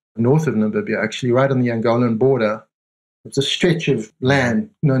Namibia, north of Namibia, actually, right on the Angolan border. It's a stretch of land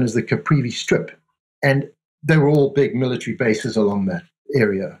known as the Caprivi Strip. And they were all big military bases along that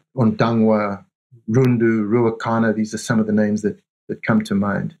area. Ondangwa, Rundu, Ruakana, these are some of the names that come to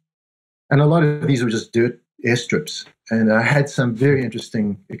mind. And a lot of these were just dirt airstrips. And I had some very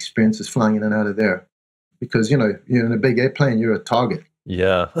interesting experiences flying in and out of there. Because, you're in a big airplane, you're a target.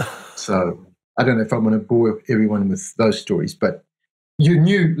 Yeah. So I don't know if I'm going to bore everyone with those stories, but you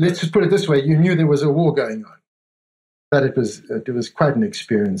knew, let's just put it this way, you knew there was a war going on. But it was quite an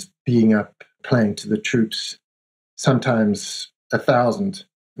experience being up, playing to the troops, sometimes 1,000,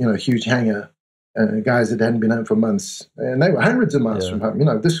 huge hangar, guys that hadn't been home for months. And they were hundreds of miles from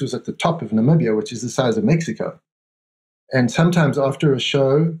home. This was at the top of Namibia, which is the size of Mexico. And sometimes after a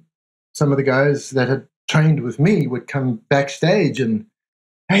show, some of the guys that had trained with me would come backstage and,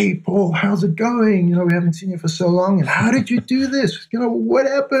 hey, Paul, how's it going? We haven't seen you for so long. And how did you do this? What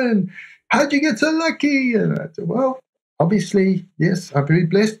happened? How'd you get so lucky? And I said, well, obviously, yes, I'm very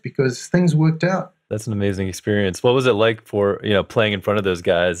blessed because things worked out. That's an amazing experience. What was it like for, playing in front of those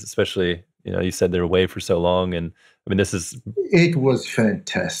guys, especially, you said they were away for so long. And I mean, It was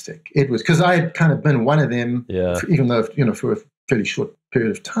fantastic. It was, because I had kind of been one of them, even though, for a fairly short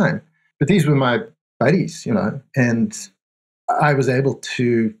period of time. But these were my buddies, and I was able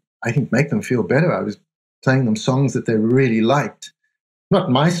to, I think, make them feel better. I was playing them songs that they really liked. Not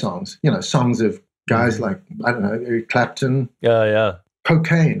my songs, songs of guys like, I don't know, Eric Clapton. Yeah.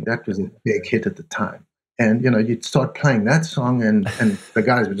 Cocaine, that was a big hit at the time. And, you'd start playing that song and the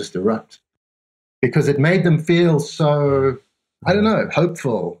guys would just erupt because it made them feel so, I don't know,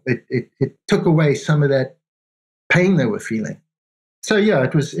 hopeful. It took away some of that pain they were feeling. So, yeah,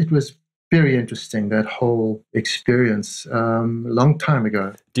 it was very interesting, that whole experience a long time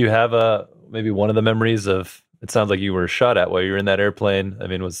ago. Do you have maybe one of the memories of, it sounds like you were shot at while you were in that airplane. I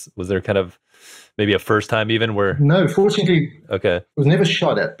mean, was there kind of maybe a first time even where? No, fortunately, okay, was never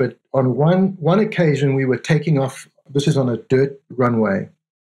shot at. But on one occasion, we were taking off. This is on a dirt runway,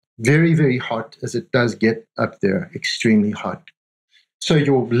 very, very hot, as it does get up there, extremely hot. So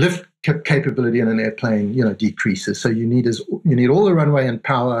your lift capability in an airplane, decreases. So you need all the runway and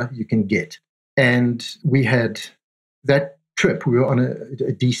power you can get. And we had that trip. We were on a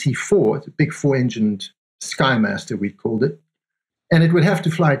DC-4, a big 4-engined Skymaster, we called it. And it would have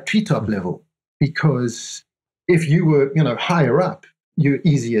to fly at treetop level because if you were, higher up, you're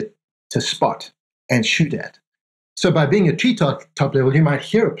easier to spot and shoot at. So by being at treetop level, you might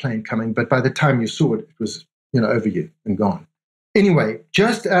hear a plane coming, but by the time you saw it, it was, over you and gone. Anyway,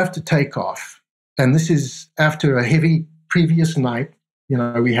 just after takeoff, and this is after a heavy previous night,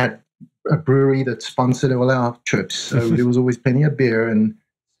 we had a brewery that sponsored all our trips. So there was always plenty of beer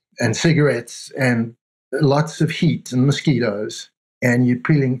and cigarettes and lots of heat and mosquitoes. And you're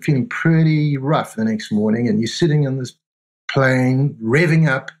feeling pretty rough the next morning. And you're sitting in this plane, revving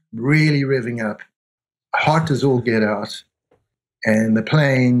up, really revving up, hot as all get out. And the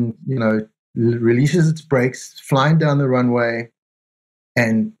plane, releases its brakes, flying down the runway.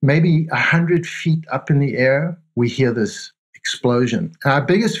 And maybe 100 feet up in the air, we hear this explosion. Our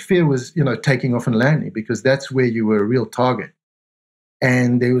biggest fear was, taking off and landing, because that's where you were a real target.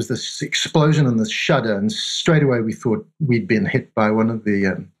 And there was this explosion and this shudder, and straight away we thought we'd been hit by one of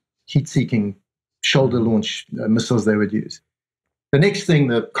the heat-seeking shoulder-launch missiles they would use. The next thing,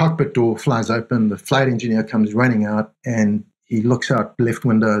 the cockpit door flies open, the flight engineer comes running out, and he looks out left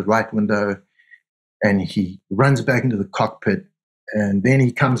window, right window, and he runs back into the cockpit. And then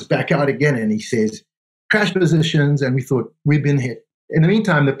he comes back out again and he says, crash positions. And we thought, we've been hit. In the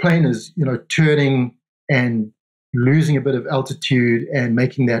meantime, the plane is, turning and losing a bit of altitude and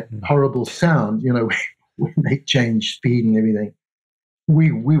making that horrible sound, when they change speed and everything.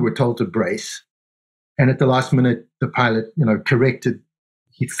 We were told to brace. And at the last minute, the pilot, corrected.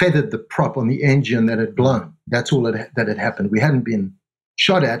 He feathered the prop on the engine that had blown. That's all that had happened. We hadn't been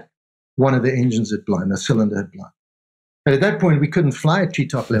shot at. One of the engines had blown, a cylinder had blown. But at that point, we couldn't fly at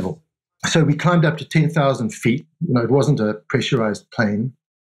treetop level. So we climbed up to 10,000 feet. It wasn't a pressurized plane.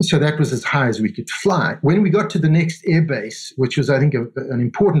 So that was as high as we could fly. When we got to the next air base, which was, I think, an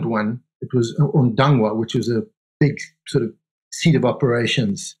important one, It was Ondangwa, which was a big sort of seat of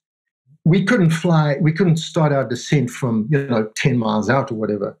operations. We couldn't fly. We couldn't start our descent from 10 miles out or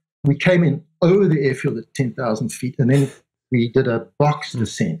whatever. We came in over the airfield at 10,000 feet, and then we did a box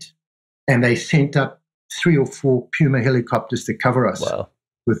descent, and they sent up 3 or 4 Puma helicopters to cover us. Wow.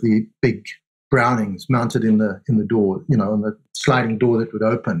 With the big Brownings mounted in the door, on the sliding door that would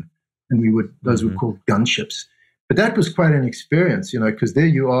open, and those were called gunships. But that was quite an experience, because there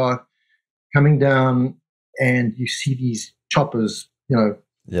you are coming down, and you see these choppers,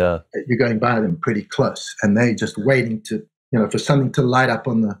 Yeah. You're going by them pretty close, and they're just waiting to, for something to light up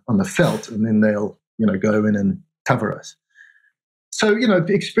on the felt, and then they'll, go in and cover us. So,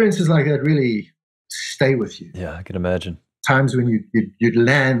 experiences like that really stay with you. Yeah, I can imagine. Times when you'd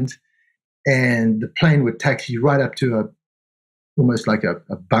land, and the plane would taxi right up to almost like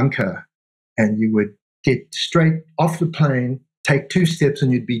a bunker, and you would get straight off the plane, take 2 steps,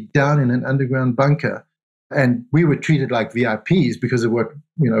 and you'd be down in an underground bunker. And we were treated like VIPs because of what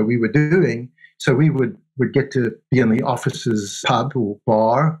we were doing. So we would get to be in the officer's pub or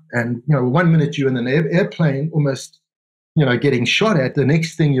bar, and 1 minute you're in an airplane, almost getting shot at. The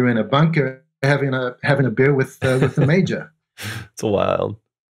next thing you're in a bunker having a beer with the major. It's wild.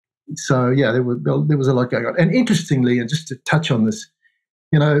 So yeah, there was a lot going on. And interestingly, and just to touch on this,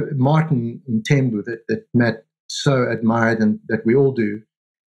 Martin Mthembu that Matt so admired and that we all do,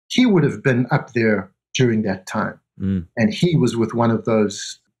 he would have been up there during that time. And he was with one of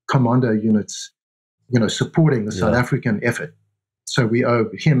those commando units, supporting the South African effort. So we owe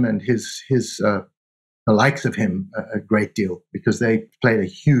him and his the likes of him a great deal, because they played a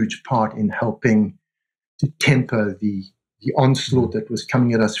huge part in helping to temper the onslaught that was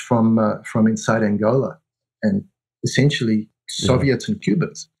coming at us from inside Angola, and essentially Soviets and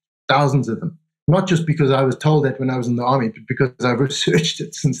Cubans, thousands of them. Not just because I was told that when I was in the army, but because I've researched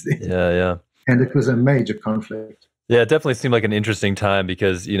it since then. Yeah. And it was a major conflict. Yeah, it definitely seemed like an interesting time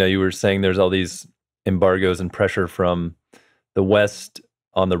because, you were saying there's all these embargoes and pressure from the West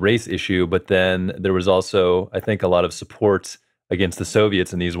on the race issue, but then there was also, I think, a lot of support against the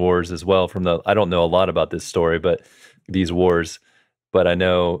Soviets in these wars as well. I don't know a lot about this story, but these wars, but I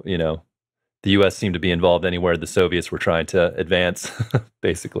know, the U.S. seemed to be involved anywhere the Soviets were trying to advance,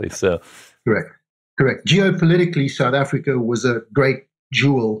 basically. So, correct. Geopolitically, South Africa was a great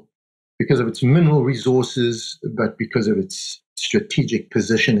jewel because of its mineral resources, but because of its strategic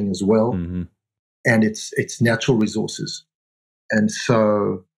positioning as well, and its natural resources. And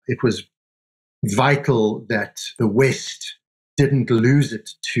so it was vital that the West didn't lose it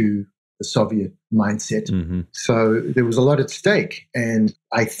to the Soviet mindset. So there was a lot at stake. And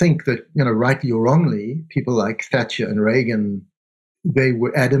I think that, rightly or wrongly, people like Thatcher and Reagan, they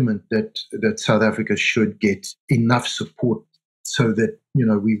were adamant that South Africa should get enough support so that,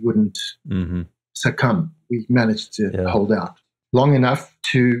 we wouldn't succumb. We managed to hold out long enough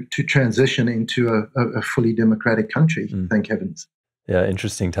to transition into a fully democratic country, thank heavens. Yeah,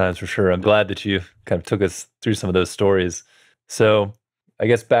 interesting times for sure. I'm glad that you kind of took us through some of those stories. So I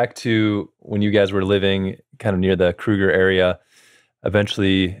guess back to when you guys were living kind of near the Kruger area,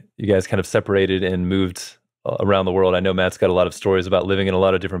 eventually you guys kind of separated and moved around the world. I know Matt's got a lot of stories about living in a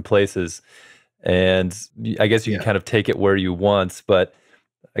lot of different places, and I guess you can kind of take it where you want, but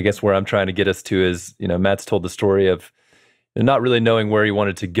I guess where I'm trying to get us to is, Matt's told the story of not really knowing where he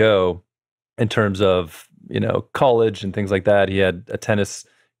wanted to go in terms of, college and things like that. He had a tennis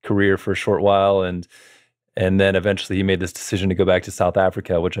career for a short while, and then eventually he made this decision to go back to South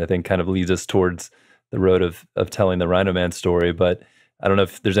Africa, which I think kind of leads us towards the road of telling the Rhino Man story. But I don't know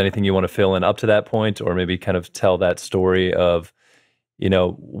if there's anything you want to fill in up to that point, or maybe kind of tell that story of,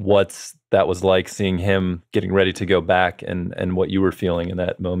 what that was like seeing him getting ready to go back and what you were feeling in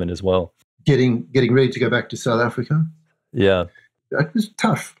that moment as well. Getting ready to go back to South Africa? Yeah. That was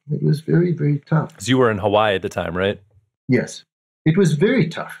tough. It was very, very tough. Because you were in Hawaii at the time, right? Yes. It was very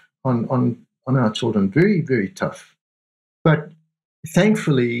tough on our children. Very, very tough. But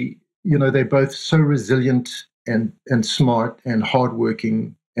thankfully, they're both so resilient and smart and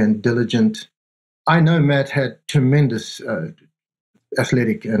hardworking and diligent. I know Matt had tremendous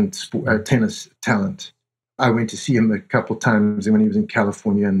athletic and tennis talent. I went to see him a couple of times when he was in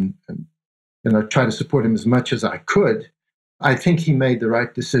California, and I tried to support him as much as I could. I think he made the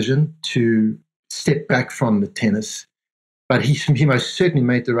right decision to step back from the tennis, but he most certainly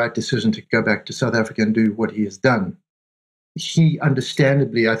made the right decision to go back to South Africa and do what he has done. He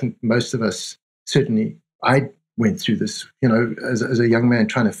understandably, I think most of us, certainly I went through this, as a young man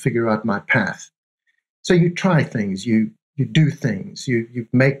trying to figure out my path. So you try things, you do things, you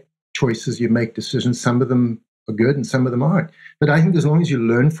make choices, you make decisions. Some of them are good and some of them aren't. But I think as long as you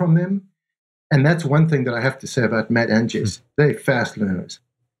learn from them And that's one thing that I have to say about Matt and Jess. They're fast learners.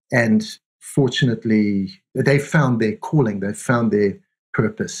 And fortunately, they found their calling, they found their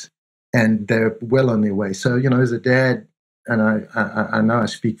purpose, and they're well on their way. So, as a dad, and I know I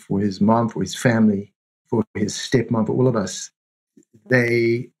speak for his mom, for his family, for his stepmom, for all of us,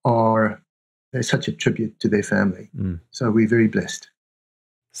 they're such a tribute to their family. So we're very blessed.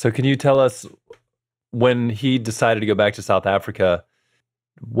 So can you tell us, when he decided to go back to South Africa,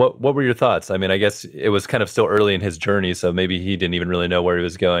 what were your thoughts? I mean, I guess it was kind of still early in his journey, so maybe he didn't even really know where he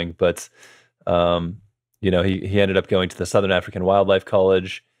was going. But, he ended up going to the Southern African Wildlife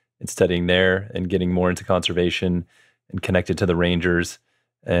College and studying there and getting more into conservation and connected to the rangers.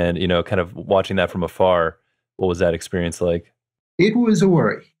 And, kind of watching that from afar, what was that experience like? It was a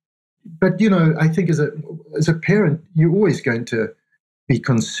worry. But, I think as a parent, you're always going to be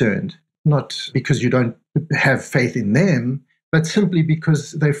concerned, not because you don't have faith in them, but simply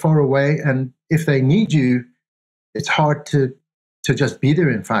because they're far away. And if they need you, it's hard to just be there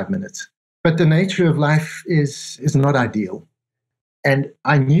in 5 minutes. But the nature of life is not ideal. And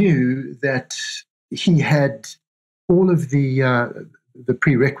I knew that he had all of the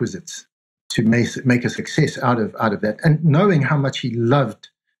prerequisites to make a success out of that. And knowing how much he loved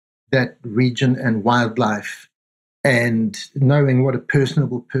that region and wildlife, and knowing what a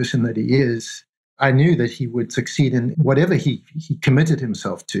personable person that he is, I knew that he would succeed in whatever he committed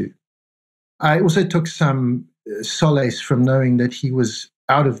himself to. I also took some solace from knowing that he was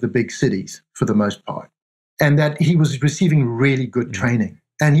out of the big cities for the most part, and that he was receiving really good training.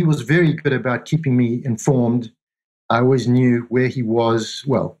 And he was very good about keeping me informed. I always knew where he was,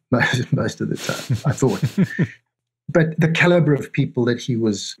 well, most of the time, I thought. But the caliber of people that he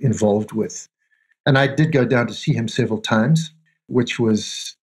was involved with. And I did go down to see him several times, which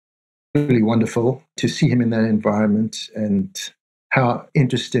was really wonderful to see him in that environment, and how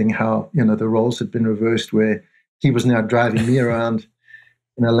interesting how, the roles had been reversed, where he was now driving me around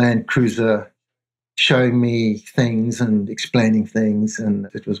in a Land Cruiser, showing me things and explaining things, and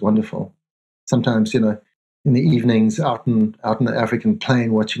it was wonderful. Sometimes, in the evenings out in the African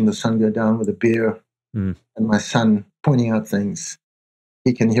plain, watching the sun go down with a beer, and my son pointing out things.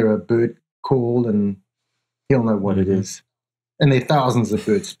 He can hear a bird call and he'll know what it is. And there are thousands of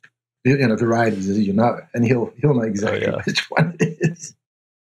birds, varieties, as you know, and he'll know exactly which one it is.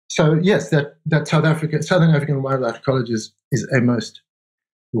 So yes, that Southern African Wildlife College is a most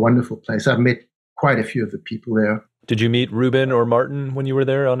wonderful place. I've met quite a few of the people there. Did you meet Ruben or Martin when you were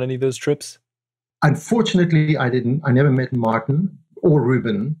there on any of those trips? Unfortunately, I didn't. I never met Martin or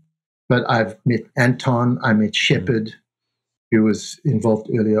Ruben, but I've met Anton. I met Shepard, who was involved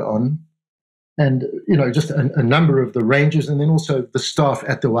earlier on. And, just a number of the rangers, and then also the staff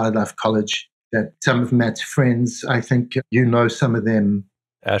at the Wildlife College, that some of Matt's friends, I think some of them.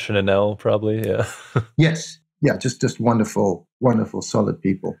 Ash and Anel, probably, yeah. Yes. Yeah, just wonderful, wonderful, solid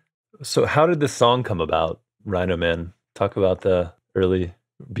people. So how did this song come about, Rhino Man? Talk about the early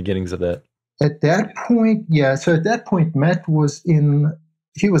beginnings of that. At that point, Matt was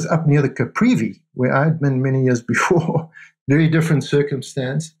up near the Caprivi, where I'd been many years before. Very different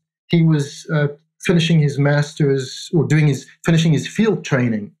circumstance. He was finishing his master's, or finishing his field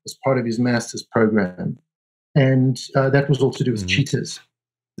training as part of his master's program. And that was all to do with cheetahs.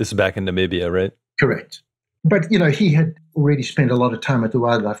 This is back in Namibia, right? Correct. But, he had already spent a lot of time at the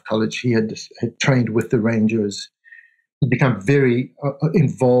Wildlife College. He had trained with the rangers. He'd become very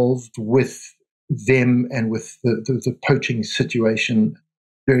involved with them and with the poaching situation,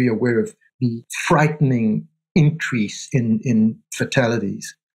 very aware of the frightening increase in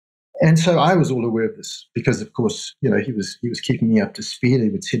fatalities. And so I was all aware of this because, of course, he was keeping me up to speed. He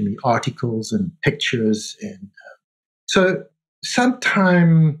would send me articles and pictures. And so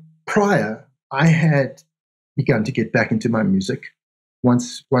sometime prior, I had begun to get back into my music.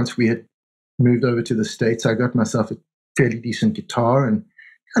 Once we had moved over to the States, I got myself a fairly decent guitar and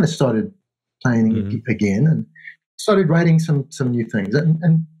kind of started playing it again, and started writing some new things.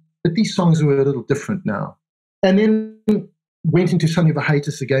 But these songs were a little different now. And then went into something of a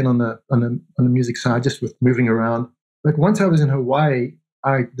hiatus again on the music side, just with moving around. But once I was in Hawaii,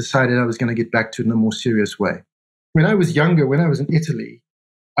 I decided I was going to get back to it in a more serious way. When I was younger, when I was in Italy,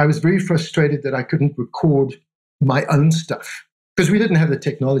 I was very frustrated that I couldn't record my own stuff, because we didn't have the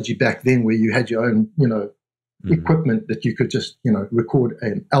technology back then where you had your own, equipment that you could just, record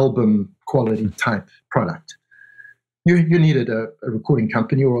an album quality type product. You needed a recording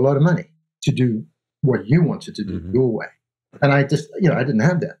company or a lot of money to do what you wanted to do your way. And I just, I didn't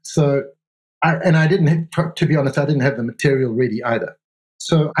have that. So to be honest, I didn't have the material ready either.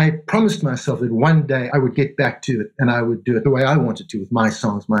 So I promised myself that one day I would get back to it and I would do it the way I wanted to, with my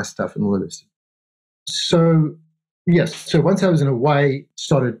songs, my stuff, and all of this. So, yes, so once I was in Hawaii,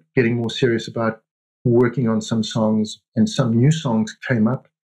 started getting more serious about working on some songs, and some new songs came up.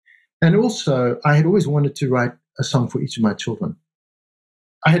 And also, I had always wanted to write a song for each of my children.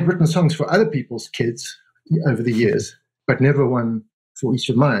 I had written songs for other people's kids over the years, but never one for each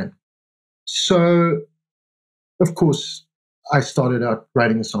of mine. So, of course, I started out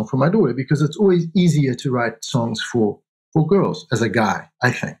writing a song for my daughter, because it's always easier to write songs for girls as a guy,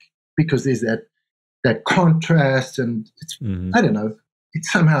 I think, because there's that contrast, and it's, I don't know,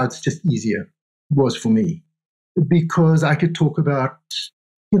 somehow it's just easier, was for me, because I could talk about,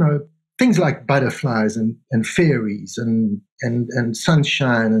 things like butterflies and fairies and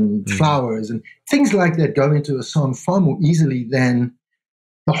sunshine and flowers and things like that go into a song far more easily than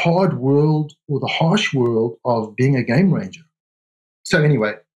the hard world or the harsh world of being a game ranger. So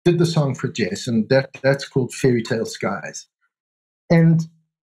anyway, did the song for Jess, and that's called Fairy Tale Skies. And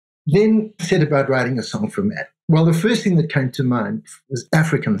then said about writing a song for Matt. Well, the first thing that came to mind was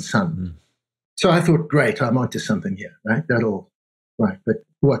African Sun. So I thought, great, I'm onto something here, right? Right. But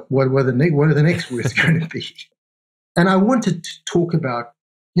what are the next words going to be? And I wanted to talk about,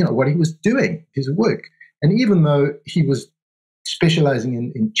 what he was doing, his work. And even though he was specializing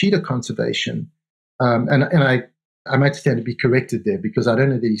in cheetah conservation, and I might stand to be corrected there, because I don't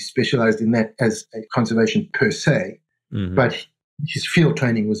know that he specialized in that as a conservation per se, but his field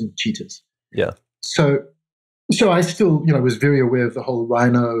training was in cheetahs. Yeah. So I still, was very aware of the whole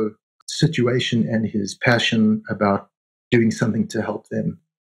rhino situation and his passion about doing something to help them.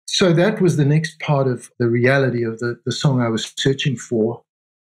 So that was the next part of the reality of the song I was searching for.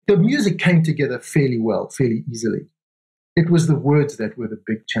 The music came together fairly well, fairly easily. It was the words that were the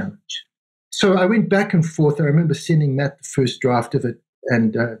big challenge. So I went back and forth. I remember sending Matt the first draft of it,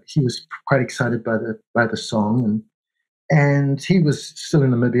 and he was quite excited by the song. And he was still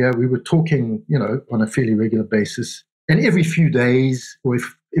in Namibia. We were talking, on a fairly regular basis. And every few days, or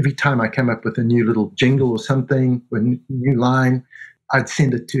every time I came up with a new little jingle or something, or a new line, I'd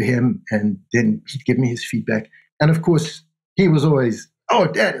send it to him, and then he'd give me his feedback. And of course, he was always, "Oh,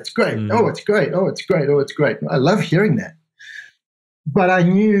 Dad, it's great. Oh, it's great. Oh, it's great. Oh, it's great." I love hearing that. But I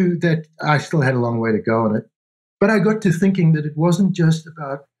knew that I still had a long way to go on it. But I got to thinking that it wasn't just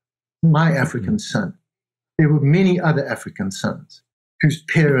about my African son. There were many other African sons whose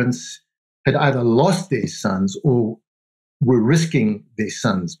parents had either lost their sons or were risking their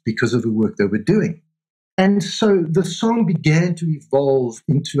sons because of the work they were doing. And so the song began to evolve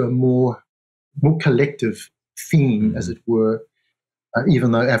into a more collective theme, as it were,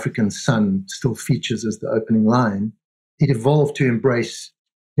 even though African Son still features as the opening line. It evolved to embrace,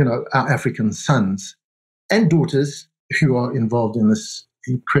 our African sons and daughters who are involved in this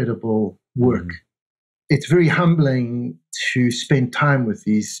incredible work. It's very humbling to spend time with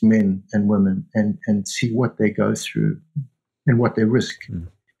these men and women and see what they go through and what they risk.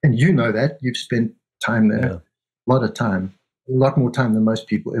 And you know that. You've spent time there, a lot of time, a lot more time than most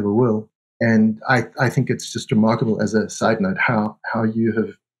people ever will. And I think it's just remarkable, as a side note, how you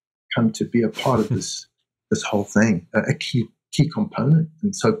have come to be a part of this whole thing, a key component,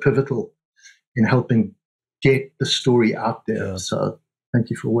 and so pivotal in helping get the story out there. Yeah. So thank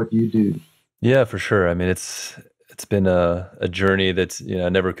you for what you do. Yeah, for sure. I mean, it's been a journey that I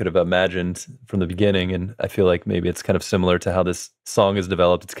never could have imagined from the beginning, and I feel like maybe it's kind of similar to how this song is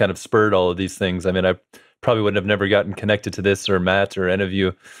developed. It's kind of spurred all of these things. I mean, I probably would have never gotten connected to this, or Matt, or any of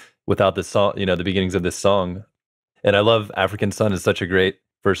you, without this song, the beginnings of this song. And I love African Son is such a great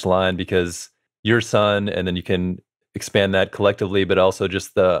first line, because your son, and then you can expand that collectively, but also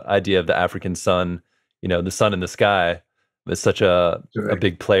just the idea of the African sun, the sun in the sky is such a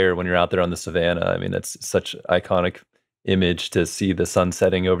big player when you're out there on the savannah. I mean, that's such an iconic image to see the sun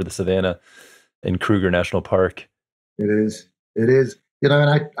setting over the savannah in Kruger National Park. It is.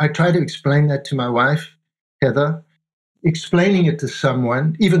 And I try to explain that to my wife, Heather. Explaining it to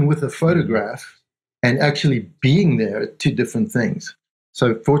someone, even with a photograph, and actually being there, are two different things.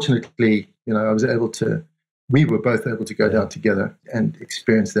 So fortunately, we were both able to go down together and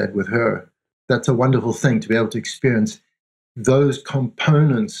experience that with her. That's a wonderful thing, to be able to experience those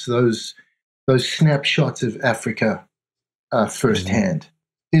components, those snapshots of Africa firsthand.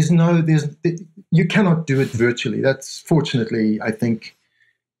 You cannot do it virtually. That's fortunately, I think,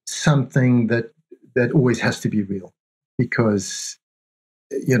 something that always has to be real, because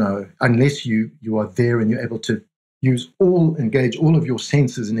unless you are there and you're able to engage all of your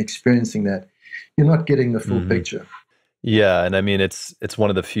senses in experiencing that, you're not getting the full picture. Yeah, and I mean, it's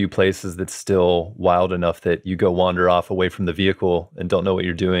one of the few places that's still wild enough that you go wander off away from the vehicle and don't know what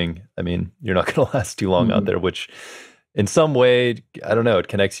you're doing. I mean, you're not going to last too long out there, which in some way, I don't know, it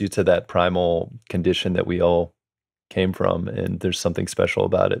connects you to that primal condition that we all came from, and there's something special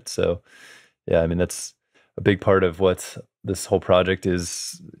about it. So, yeah, I mean, that's a big part of what this whole project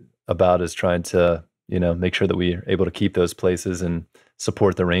is about, is trying to, make sure that we're able to keep those places and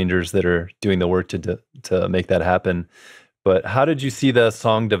support the Rangers that are doing the work to make that happen. But how did you see the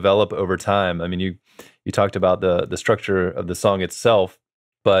song develop over time? I mean, you talked about the structure of the song itself,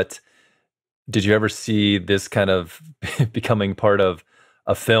 but did you ever see this kind of becoming part of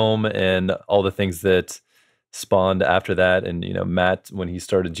a film and all the things that spawned after that? And, Matt, when he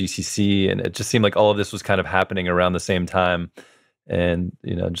started GCC, and it just seemed like all of this was kind of happening around the same time and,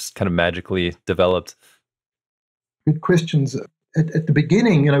 just kind of magically developed. Good questions. At the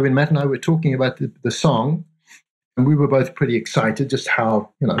beginning, when Matt and I were talking about the song, and we were both pretty excited just how,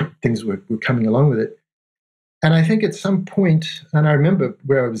 things were coming along with it. And I think at some point, and I remember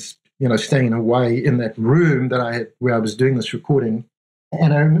where I was, staying in Hawaii in that room that I had, where I was doing this recording.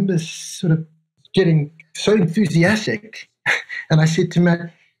 And I remember sort of getting so enthusiastic. And I said to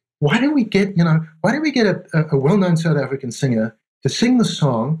Matt, why don't we get a well-known South African singer to sing the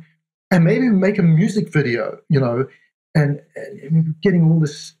song and maybe make a music video, and getting all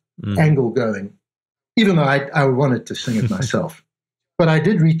this angle going, even though I wanted to sing it myself. But I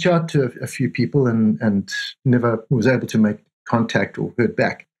did reach out to a few people and never was able to make contact or heard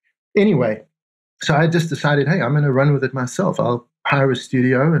back. Anyway, so I just decided, hey, I'm going to run with it myself. I'll hire a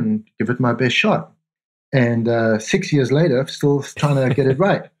studio and give it my best shot. And 6 years later, still trying to get it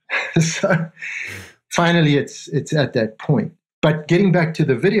right. So finally, it's at that point. But getting back to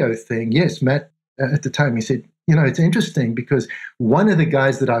the video thing, yes, Matt, at the time, he said, it's interesting because one of the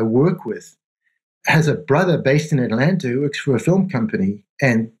guys that I work with has a brother based in Atlanta who works for a film company,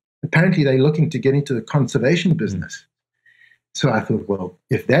 and apparently they're looking to get into the conservation business. So I thought, well,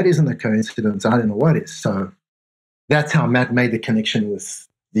 if that isn't a coincidence, I don't know what is. So that's how Matt made the connection with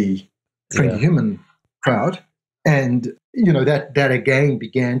the Friendly Human crowd. And, that again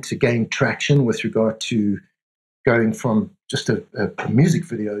began to gain traction with regard to going from just a music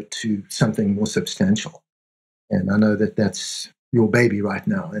video to something more substantial. And I know that that's your baby right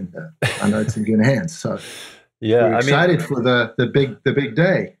now, and I know it's in good hands. So we're excited for the big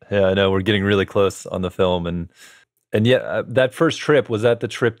day. Yeah, I know we're getting really close on the film, and yeah, that first trip, was that the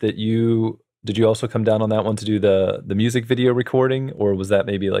trip that did you also come down on that one to do the music video recording, or was that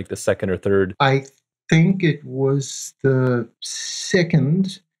maybe like the second or third? I think it was the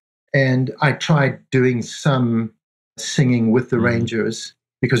second, and I tried doing some singing with the Rangers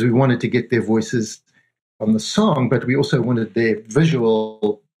because we wanted to get their voices on the song, but we also wanted their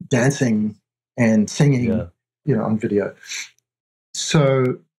visual dancing and singing, on video.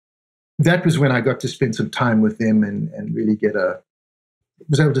 So that was when I got to spend some time with them and really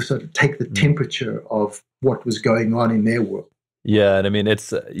was able to sort of take the temperature of what was going on in their world. Yeah, and I mean,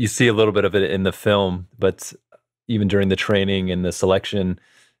 it's you see a little bit of it in the film, but even during the training and the selection,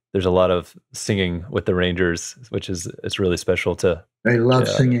 there's a lot of singing with the Rangers, which it's really special to. They love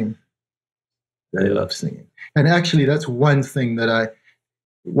singing. They love singing. And actually, that's one thing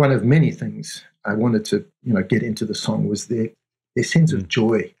one of many things I wanted to, get into the song was their sense of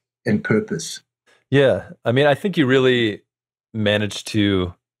joy and purpose. Yeah. I mean, I think you really managed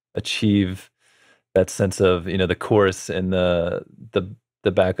to achieve that sense of, the chorus and the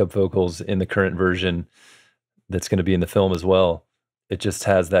backup vocals in the current version that's going to be in the film as well. It just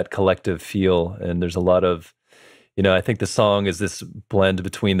has that collective feel, and there's a lot of, I think the song is this blend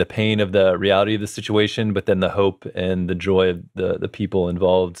between the pain of the reality of the situation, but then the hope and the joy of the people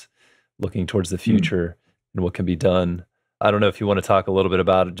involved looking towards the future and what can be done. I don't know if you want to talk a little bit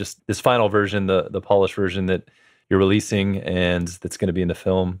about it, just this final version, the polished version that you're releasing and that's going to be in the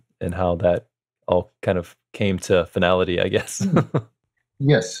film, and how that all kind of came to finality, I guess.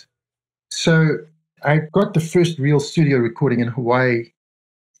 Yes. So I got the first real studio recording in Hawaii,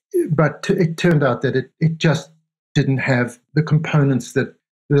 but it turned out that it just didn't have the components that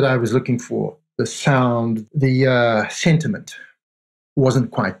I was looking for. The sound, the sentiment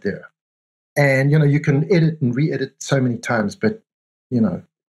wasn't quite there. And, you can edit and re-edit so many times, but, if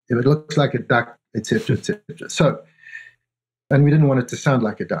it looks like a duck, et cetera, et cetera. So, and we didn't want it to sound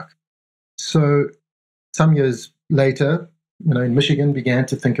like a duck. So some years later, in Michigan, began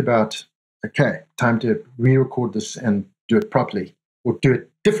to think about, okay, time to re-record this and do it properly or do it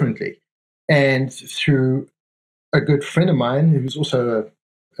differently. And through a good friend of mine, who's also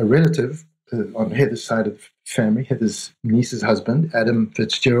a relative on Heather's side of the family, Heather's niece's husband, Adam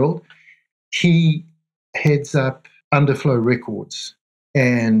Fitzgerald, he heads up Underflow Records,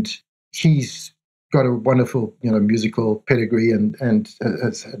 and he's got a wonderful, musical pedigree and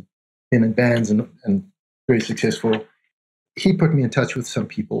has been in bands and very successful. he put me in touch with some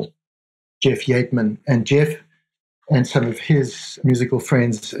people, Jeff Yateman, and Jeff and some of his musical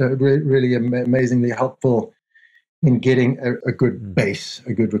friends, really amazingly helpful in getting a good bass,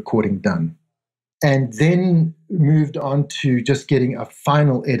 a good recording done. And then moved on to just getting a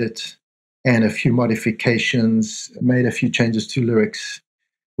final edit and a few modifications, made a few changes to lyrics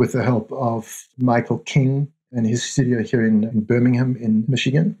with the help of Michael King and his studio here in Birmingham in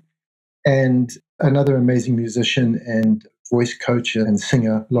Michigan. And another amazing musician and voice coach and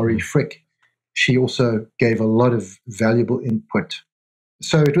singer, Laurie Frick. She also gave a lot of valuable input.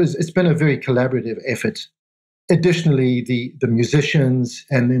 So it's been a very collaborative effort. Additionally, the musicians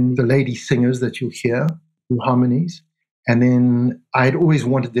and then the lady singers that you'll hear, the harmonies. And then I'd always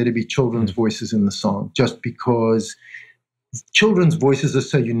wanted there to be children's voices in the song, just because children's voices are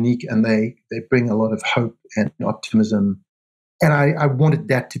so unique and they bring a lot of hope and optimism. And I wanted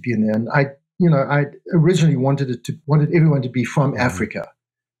that to be in there. And I originally wanted everyone to be from Africa.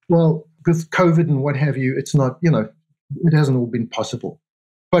 Well, with COVID and what have you, it's not, it hasn't all been possible.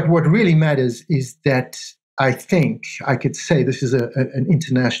 But what really matters is that I think I could say this is an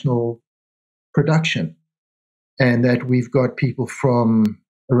international production, and that we've got people from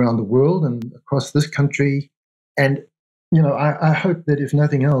around the world and across this country. And, I hope that if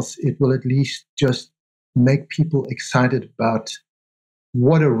nothing else, it will at least just make people excited about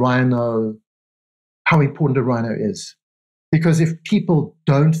what a rhino, how important a rhino is. Because if people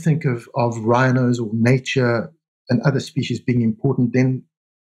don't think of rhinos or nature and other species being important, then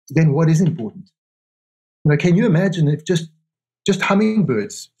what is important? Can you imagine if just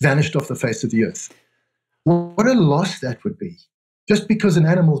hummingbirds vanished off the face of the earth? What a loss that would be. Just because an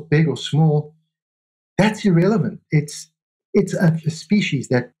animal's big or small, that's irrelevant. It's a species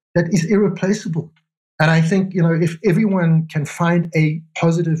that is irreplaceable. And I think, if everyone can find a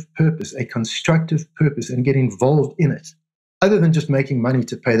positive purpose, a constructive purpose, and get involved in it, other than just making money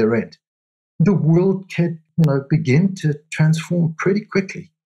to pay the rent, the world can, begin to transform pretty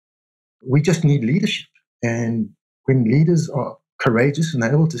quickly. We just need leadership. And when leaders are courageous and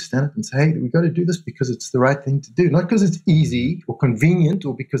they're able to stand up and say, hey, we've got to do this because it's the right thing to do, not because it's easy or convenient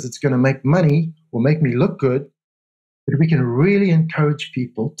or because it's going to make money or make me look good, but we can really encourage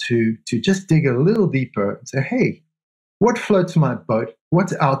people to just dig a little deeper and say, hey, what floats my boat?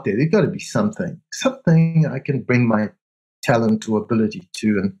 What's out there? There's got to be something I can bring my talent or ability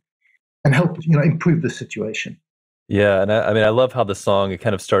to and help, improve the situation. Yeah, and I love how the song, it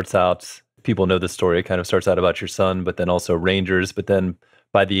kind of starts out, people know the story, it kind of starts out about your son, but then also Rangers, but then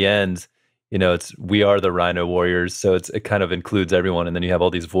by the end, it's we are the Rhino Warriors, so it kind of includes everyone, and then you have all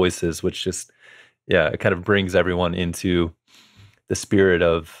these voices, which just, it kind of brings everyone into the spirit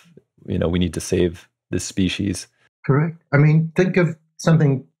of, we need to save this species. Correct. Think of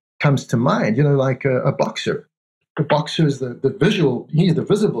something comes to mind, like a boxer. The boxer is the visual, he's the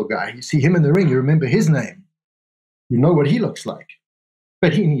visible guy. You see him in the ring, you remember his name. You know what he looks like.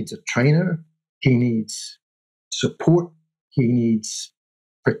 But he needs a trainer, he needs support, he needs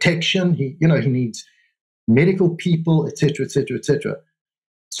protection, he needs medical people, etc., etc., etc.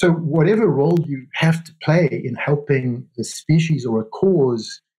 So whatever role you have to play in helping a species or a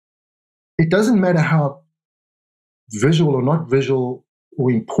cause, it doesn't matter how visual or not visual or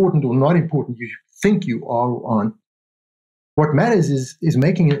important or not important you think you are or aren't. What matters is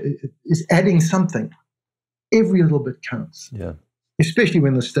adding something. Every little bit counts. Yeah. Especially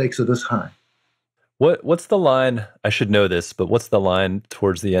when the stakes are this high. What's the line? I should know this, but what's the line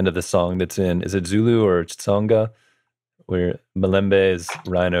towards the end of the song that's in? Is it Zulu or Tsonga? Where Malembe is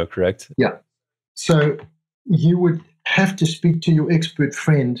rhino, correct? Yeah. So you would have to speak to your expert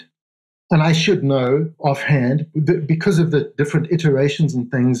friend, and I should know offhand because of the different iterations and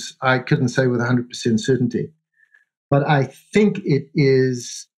things. I couldn't say with 100% certainty, but I think it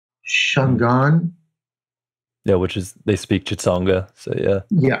is Shangaan. Yeah, which is, they speak Chitsonga, so yeah.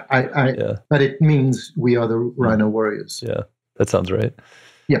 Yeah, but it means we are the Rhino Warriors. Yeah, that sounds right.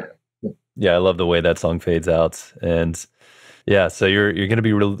 Yeah. Yeah, I love the way that song fades out. And yeah, so you're going to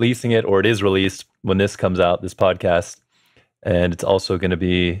be releasing it, or it is released when this comes out, this podcast. And it's also going to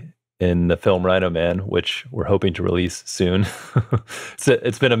be in the film Rhino Man, which we're hoping to release soon.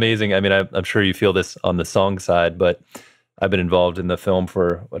 It's been amazing. I'm sure you feel this on the song side, but I've been involved in the film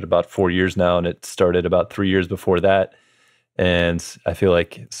for about 4 years now, and it started about 3 years before that. And I feel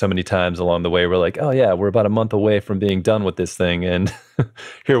like so many times along the way, we're like, oh yeah, we're about a month away from being done with this thing. And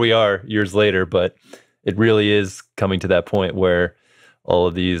here we are years later, but it really is coming to that point where all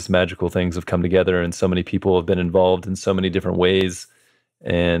of these magical things have come together and so many people have been involved in so many different ways.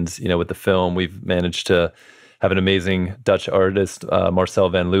 And, with the film, we've managed to have an amazing Dutch artist, Marcel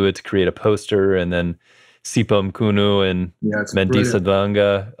van Leeuwen, to create a poster. And then, Sipam Kunu and it's Mendisa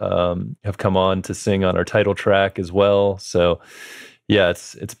brilliant. Dwanga have come on to sing on our title track as well. So yeah,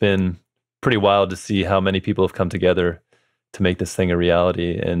 it's been pretty wild to see how many people have come together to make this thing a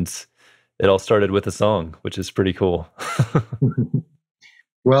reality. And it all started with a song, which is pretty cool.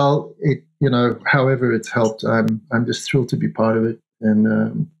 Well, however it's helped, I'm just thrilled to be part of it,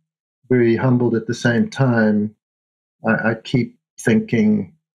 and very humbled at the same time. I keep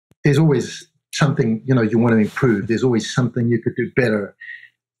thinking there's always something, you want to improve. There's always something you could do better.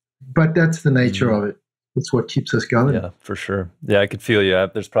 But that's the nature of it. It's what keeps us going. Yeah, for sure. Yeah, I could feel you.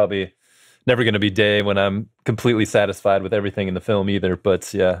 There's probably never going to be a day when I'm completely satisfied with everything in the film either.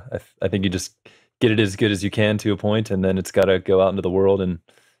 But yeah, I think you just get it as good as you can to a point, and then it's got to go out into the world and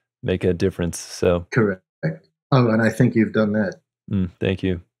make a difference. So correct. Oh, and I think you've done that. Thank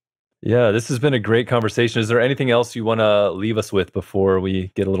you. Yeah, this has been a great conversation. Is there anything else you want to leave us with before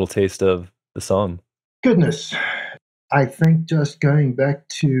we get a little taste of the song? Goodness. I think just going back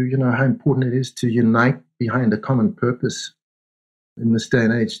to, how important it is to unite behind a common purpose in this day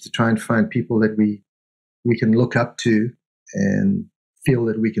and age, to try and find people that we can look up to and feel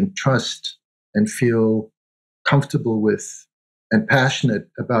that we can trust and feel comfortable with and passionate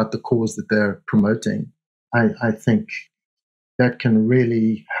about the cause that they're promoting. I think that can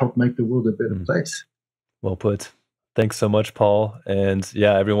really help make the world a better place. Well put. Thanks so much, Paul. And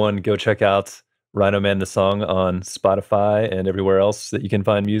yeah, everyone go check out Rhino Man, the song, on Spotify and everywhere else that you can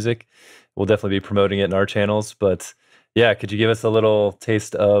find music. We'll definitely be promoting it in our channels. But yeah, could you give us a little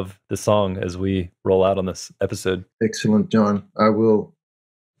taste of the song as we roll out on this episode? Excellent, John. I will.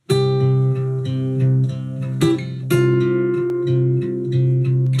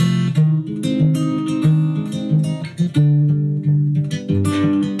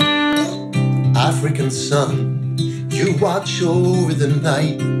 African sun, you watch over the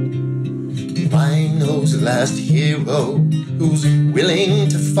night. Rhino's last hero, who's willing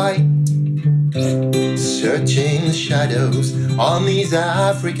to fight. Searching the shadows on these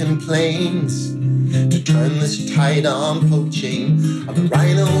African plains to turn this tide on poaching of the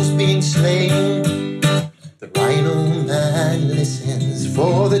rhinos being slain. The Rhino Man listens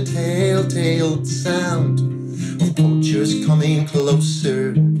for the telltale sound of poachers coming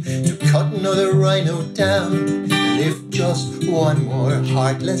closer to cut another rhino down. And if just one more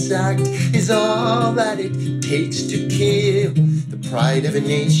heartless act is all that it takes to kill the pride of a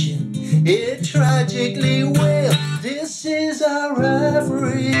nation, it tragically will. This is our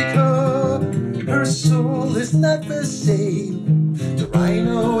Africa. Her soul is not for sale. The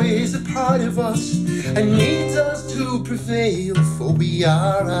rhino is a part of us and needs us to prevail. For we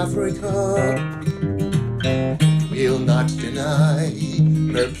are Africa. We'll not deny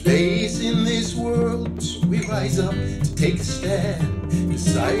her place in this world. So we rise up to take a stand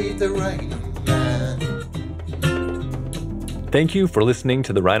beside the Rhino Man. Thank you for listening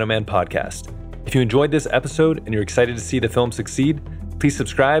to the Rhino Man podcast. If you enjoyed this episode and you're excited to see the film succeed, please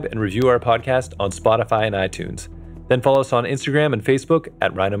subscribe and review our podcast on Spotify and iTunes. Then follow us on Instagram and Facebook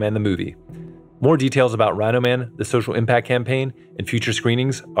at Rhino Man the Movie. More details about Rhino Man, the social impact campaign, and future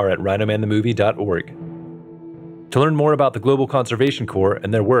screenings are at rhinomanthemovie.org. To learn more about the Global Conservation Corps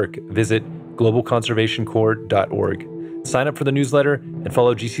and their work, visit globalconservationcorps.org. Sign up for the newsletter and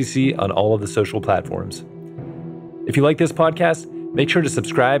follow GCC on all of the social platforms. If you like this podcast, make sure to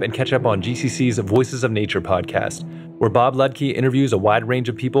subscribe and catch up on GCC's Voices of Nature podcast, where Bob Ludke interviews a wide range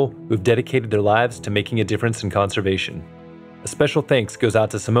of people who have dedicated their lives to making a difference in conservation. A special thanks goes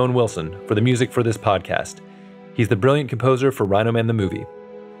out to Simone Wilson for the music for this podcast. He's the brilliant composer for Rhino Man the Movie.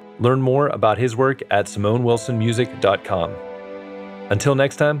 Learn more about his work at simonewilsonmusic.com. Until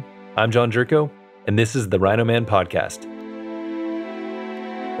next time, I'm John Jerko, and this is the Rhino Man Podcast.